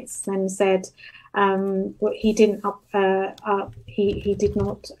 5 minutes and said he did not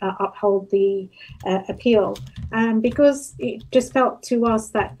uphold the appeal, because it just felt to us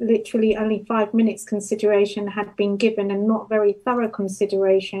that literally only 5 minutes consideration had been given and not very thorough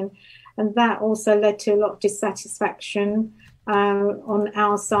consideration, and that also led to a lot of dissatisfaction on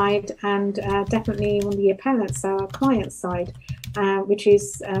our side, and definitely on the appellant's, our client's side, which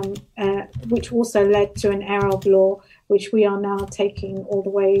also led to an error of law, which we are now taking all the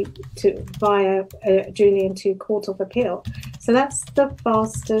way to via Julian to Court of Appeal. So that's the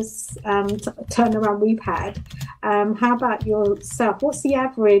fastest turnaround we've had. How about yourself? What's the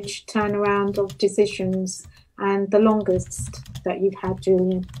average turnaround of decisions and the longest that you've had,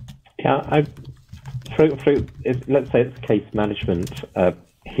 Julian? Yeah, let's say it's case management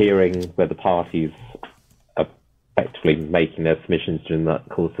hearing where the parties are effectively making their submissions during the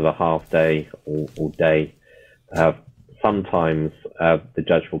course of a half day or day. Sometimes the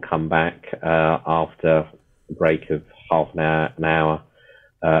judge will come back after a break of half an hour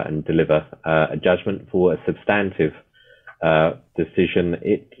and deliver a judgment for a substantive decision.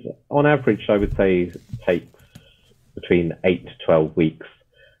 It, on average, I would say, takes between 8 to 12 weeks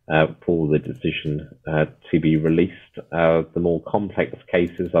for the decision to be released. The more complex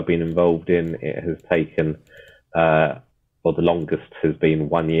cases I've been involved in, it has taken, the longest has been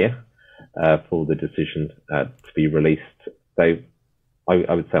 1 year for the decision to be released. So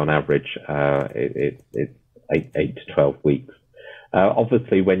I would say on average, it's 8 to 12 weeks.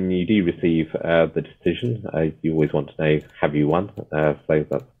 Obviously, when you do receive the decision, you always want to know, have you won? So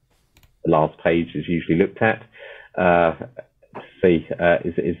that's the last page is usually looked at. To see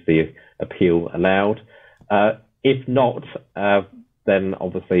is the appeal allowed. If not, then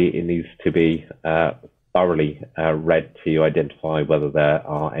obviously it needs to be thoroughly read to identify whether there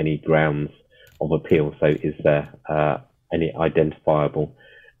are any grounds of appeal. So is there any identifiable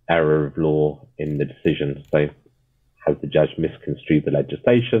error of law in the decision? So has the judge misconstrued the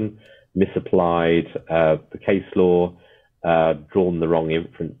legislation, misapplied the case law, drawn the wrong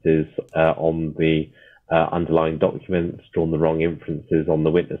inferences on the underlying documents, drawn the wrong inferences on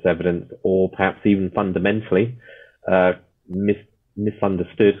the witness evidence, or perhaps even fundamentally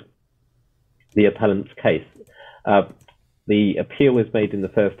misunderstood the appellant's case. The appeal is made in the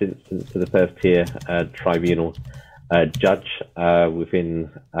first instance to the first tier tribunal judge within,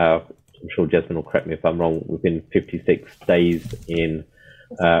 I'm sure Jasmine will correct me if I'm wrong, within 56 days in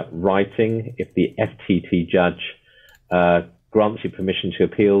writing. If the FTT judge grants you permission to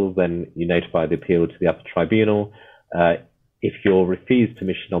appeal, then you notify the appeal to the upper tribunal. If you're refused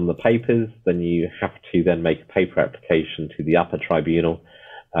permission on the papers, then you have to then make a paper application to the upper tribunal,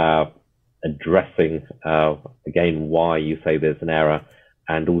 addressing, again, why you say there's an error,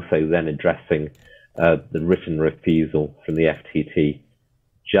 and also then addressing the written refusal from the FTT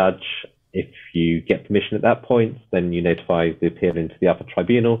judge. If you get permission at that point, then you notify the appeal into the upper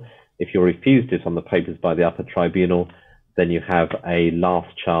tribunal. If you're refused it on the papers by the upper tribunal, then you have a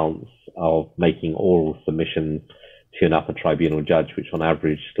last chance of making oral submissions to an upper tribunal judge, which on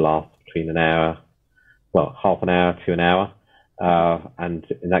average lasts between an hour, well, half an hour to an hour. And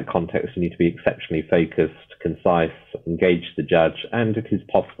in that context, you need to be exceptionally focused, concise, engage the judge, and it is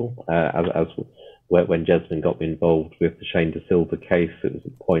possible, as when Jasmine got me involved with the Shane De Silva case, it was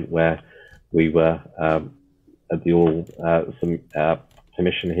a point where we were at the oral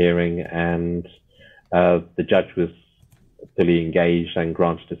permission hearing, and the judge was fully engaged and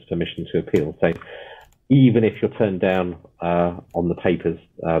granted us permission to appeal. So even if you're turned down on the papers,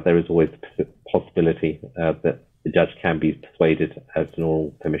 there is always the possibility that the judge can be persuaded at an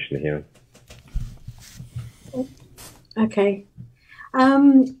oral permission hearing. Okay.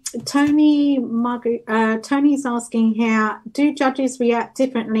 Tony's asking here, do judges react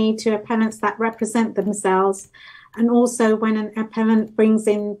differently to appellants that represent themselves, and also when an appellant brings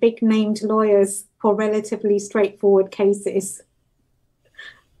in big named lawyers for relatively straightforward cases?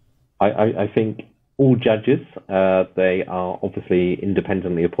 I think all judges, they are obviously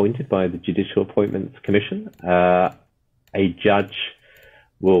independently appointed by the Judicial Appointments Commission. A judge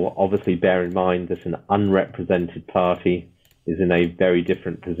will obviously bear in mind that an unrepresented party is in a very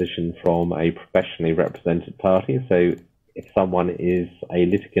different position from a professionally represented party. So if someone is a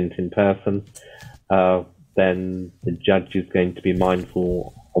litigant in person, then the judge is going to be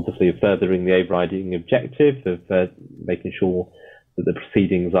mindful, obviously, of furthering the overriding objective of making sure that the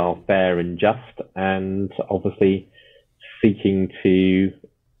proceedings are fair and just, and obviously seeking to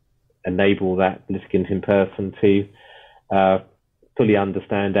enable that litigant in person to fully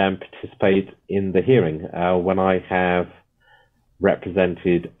understand and participate in the hearing. When I have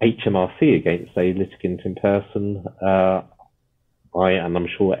represented HMRC against a litigant in person, and I'm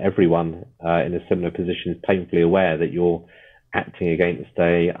sure everyone in a similar position is painfully aware that you're acting against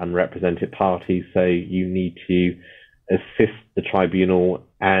a unrepresented party, so you need to assist the tribunal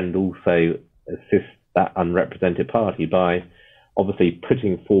and also assist that unrepresented party by obviously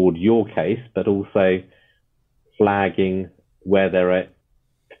putting forward your case, but also flagging where there are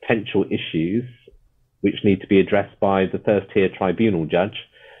potential issues which need to be addressed by the first tier tribunal judge,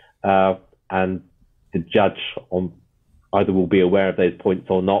 and the judge either will be aware of those points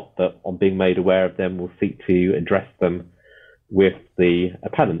or not, but on being made aware of them will seek to address them with the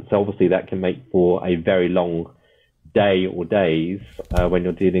appellant. So obviously that can make for a very long day or days when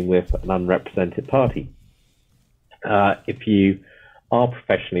you're dealing with an unrepresented party. If you are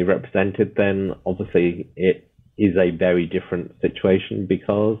professionally represented, then obviously it is a very different situation,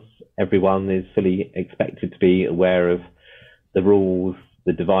 because everyone is fully expected to be aware of the rules,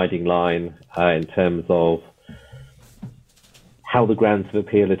 the dividing line in terms of how the grounds of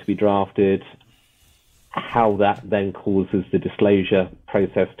appeal are to be drafted, how that then causes the disclosure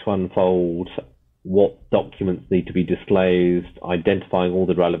process to unfold, what documents need to be disclosed, identifying all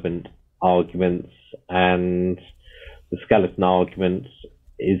the relevant arguments, and the skeleton argument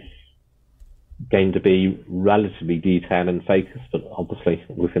is going to be relatively detailed and focused, but obviously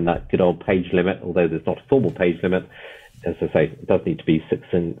within that good old page limit, although there's not a formal page limit, as I say, it does need to be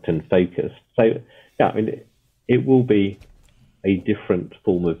succinct and focused. So yeah, I mean, it will be a different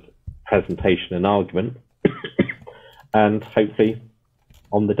form of presentation and argument, and hopefully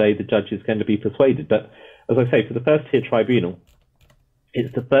on the day the judge is going to be persuaded. But as I say, for the first tier tribunal,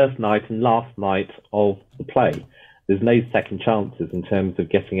 it's the first night and last night of the play. There's no second chances in terms of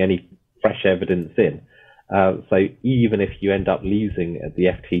getting any fresh evidence in. So even if you end up losing at the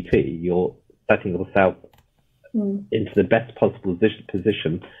FTT, you're setting yourself into the best possible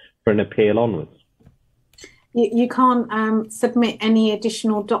position for an appeal onwards. You can't submit any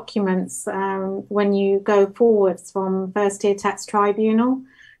additional documents when you go forwards from first tier tax tribunal.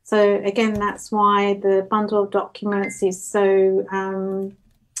 So again, that's why the bundle of documents is so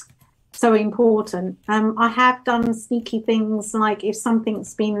so important. I have done sneaky things, like if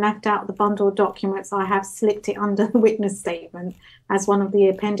something's been left out of the bundle of documents, I have slipped it under the witness statement as one of the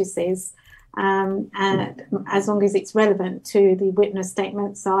appendices, and as long as it's relevant to the witness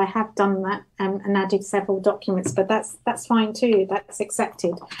statement. So I have done that and added several documents, but that's fine too. That's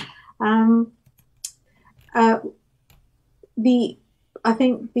accepted. I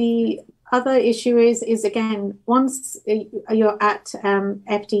think the other issue is again, once you're at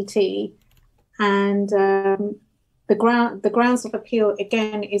FTT, and the grounds of appeal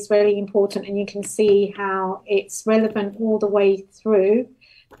again is really important, and you can see how it's relevant all the way through,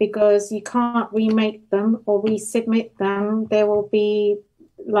 because you can't remake them or resubmit them. There will be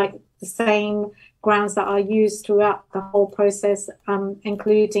like the same grounds that are used throughout the whole process,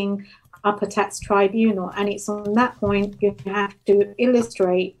 including upper tax tribunal. And it's on that point you have to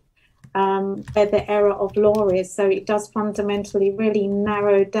illustrate where the error of law is. So it does fundamentally really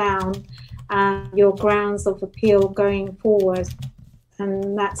narrow down your grounds of appeal going forward.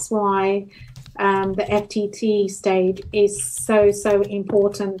 And that's why the FTT stage is so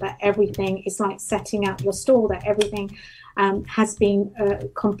important, that everything is like setting out your stall, that everything has been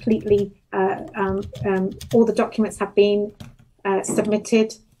completely, all the documents have been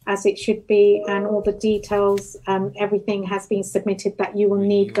submitted as it should be, and all the details, everything has been submitted that you will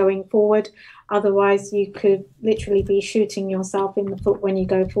need going forward. Otherwise, you could literally be shooting yourself in the foot when you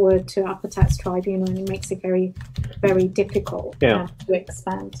go forward to upper tax tribunal, and it makes it very, very difficult to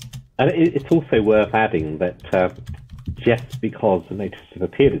expand. And it's also worth adding that just because the notice of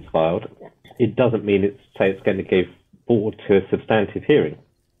appeal is filed, it doesn't mean it's going to go forward to a substantive hearing.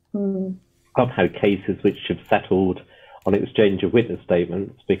 I've had cases which have settled on exchange of witness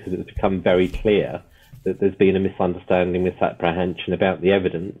statements because it's become very clear that there's been a misunderstanding, misapprehension about the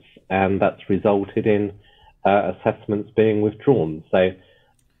evidence, and that's resulted in assessments being withdrawn. So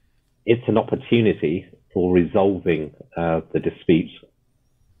it's an opportunity for resolving the dispute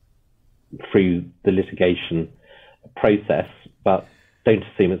through the litigation process, but don't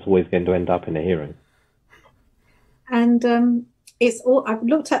assume it's always going to end up in a hearing. And I've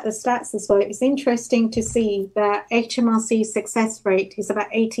looked at the stats as well. It's interesting to see that HMRC success rate is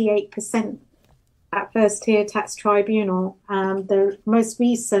about 88% at first tier tax tribunal. The most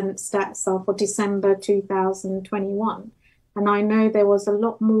recent stats are for December 2021. And I know there was a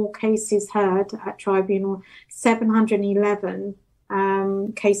lot more cases heard at tribunal. 711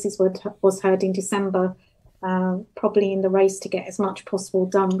 cases was heard in December, probably in the race to get as much possible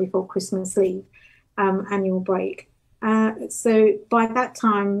done before Christmas leave, annual break. So by that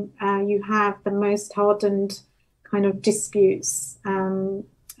time, you have the most hardened kind of disputes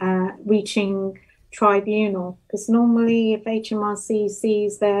reaching tribunal, because normally if HMRC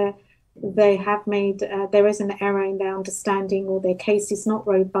sees they have made, there is an error in their understanding or their case is not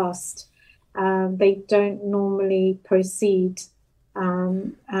robust, they don't normally proceed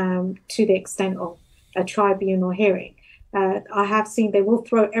to the extent of a tribunal hearing. I have seen they will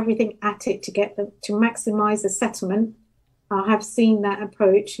throw everything at it to get them to maximize the settlement. I have seen that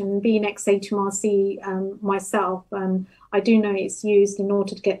approach, and being ex-HMRC myself, I do know it's used in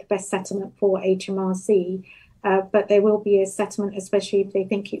order to get the best settlement for HMRC, but there will be a settlement, especially if they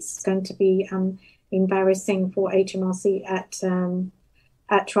think it's going to be embarrassing for HMRC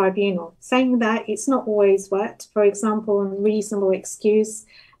at tribunal. Saying that, it's not always worked. For example, a reasonable excuse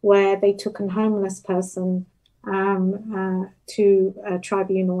where they took a homeless person to a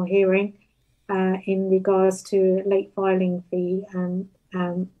tribunal hearing in regards to late filing fee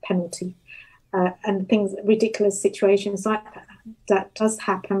penalty and things, ridiculous situations like that. That does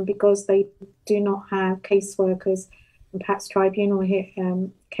happen because they do not have caseworkers, and perhaps tribunal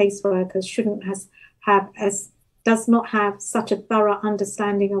caseworkers does not have such a thorough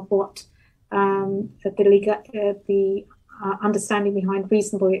understanding of what the understanding behind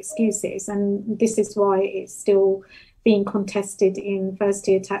reasonable excuses, and this is why it's still being contested in first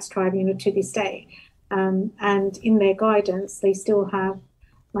tier tax tribunal to this day. And in their guidance, they still have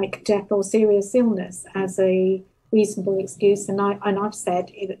like death or serious illness as a reasonable excuse, and I've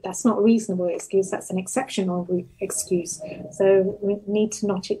said that's not a reasonable excuse, that's an exceptional excuse. So we need to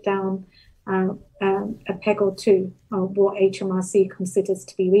notch it down a peg or two of what HMRC considers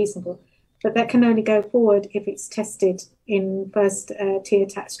to be reasonable. But that can only go forward if it's tested in first tier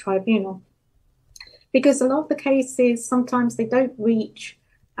tax tribunal. Because a lot of the cases, sometimes they don't reach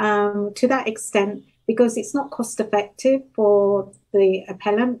to that extent because it's not cost effective for the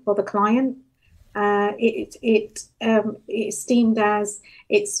appellant, for the client. It's deemed as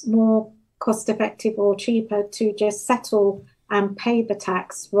it's more cost effective or cheaper to just settle and pay the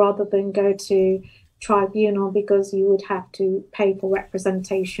tax rather than go to tribunal, because you would have to pay for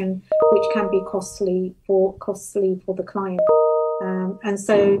representation, which can be costly for the client. And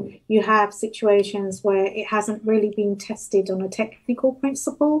so you have situations where it hasn't really been tested on a technical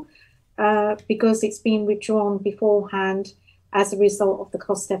principle because it's been withdrawn beforehand as a result of the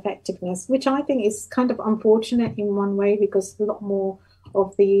cost effectiveness, which I think is kind of unfortunate in one way, because a lot more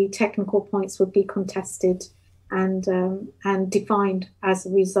of the technical points would be contested and defined as a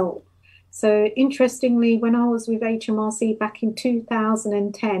result. So interestingly, when I was with HMRC back in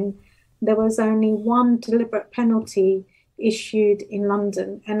 2010, there was only one deliberate penalty issued in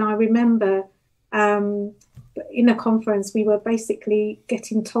London. And I remember in a conference, we were basically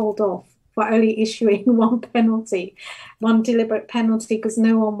getting told off for only issuing one deliberate penalty, because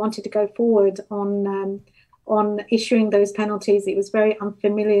no one wanted to go forward on issuing those penalties. It was very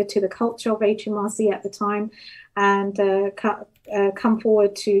unfamiliar to the culture of HMRC at the time. And come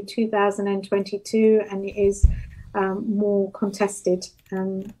forward to 2022, and it is more contested.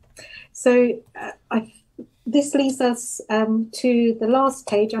 This leads us to the last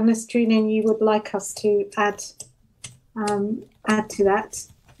page, unless Julian, you would like us to add to that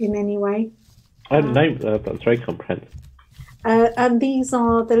in any way. No, that's very comprehensive. And these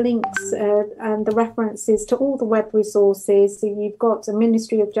are the links and the references to all the web resources. So you've got a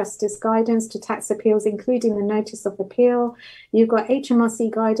Ministry of Justice guidance to tax appeals, including the notice of appeal. You've got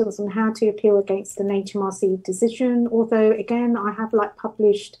HMRC guidance on how to appeal against an HMRC decision. Although, again, I have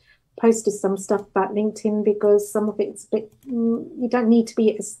posted some stuff about LinkedIn because some of it's a bit, you don't need to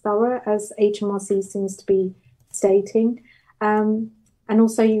be as thorough as HMRC seems to be stating. And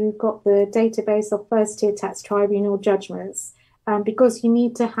also you've got the database of first-tier tax tribunal judgments, because you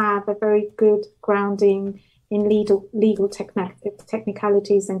need to have a very good grounding in legal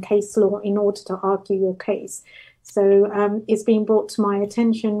technicalities and case law in order to argue your case. So it's been brought to my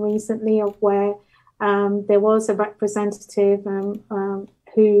attention recently of where there was a representative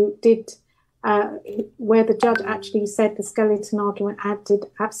who did, where the judge actually said the skeleton argument added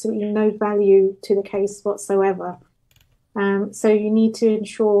absolutely no value to the case whatsoever. So you need to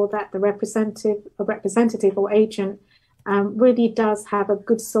ensure that the representative or agent really does have a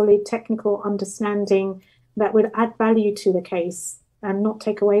good, solid technical understanding that would add value to the case and not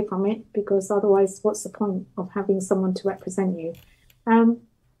take away from it, because otherwise, what's the point of having someone to represent you?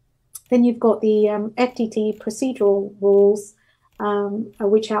 Then you've got the FTT procedural rules,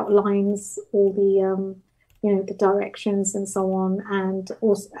 which outlines all the the directions and so on, and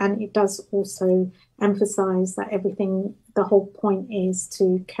it does also emphasize that the whole point is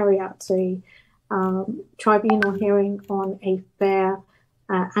to carry out a tribunal hearing on a fair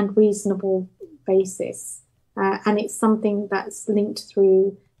and reasonable basis, and it's something that's linked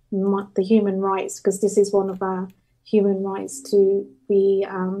through the human rights, because this is one of our human rights to be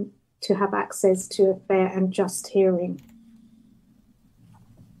to have access to a fair and just hearing.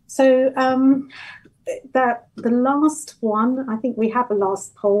 So the last one, I think we have a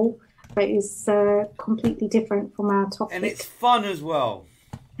last poll that is completely different from our topic. And it's fun as well.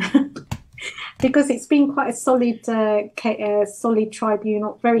 Because it's been quite a solid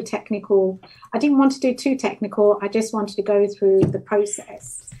tribunal, very technical. I didn't want to do too technical. I just wanted to go through the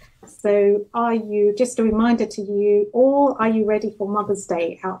process. So just a reminder to you all, are you ready for Mother's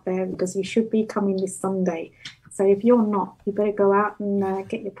Day out there? Because you should be coming this Sunday. So if you're not, you better go out and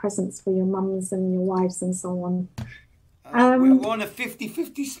get your presents for your mums and your wives and so on. We're on a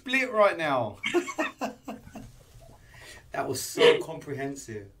 50-50 split right now. That was so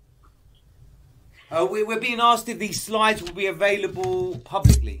comprehensive. We're being asked if these slides will be available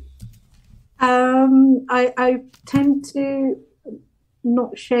publicly. I tend to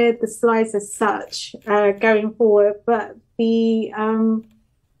not share the slides as such going forward, but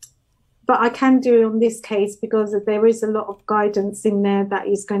I can do it on this case because there is a lot of guidance in there that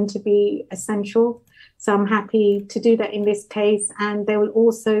is going to be essential. So I'm happy to do that in this case, and there will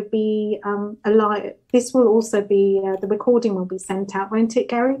also be the recording will be sent out, won't it,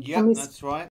 Gary? Yeah, that's right.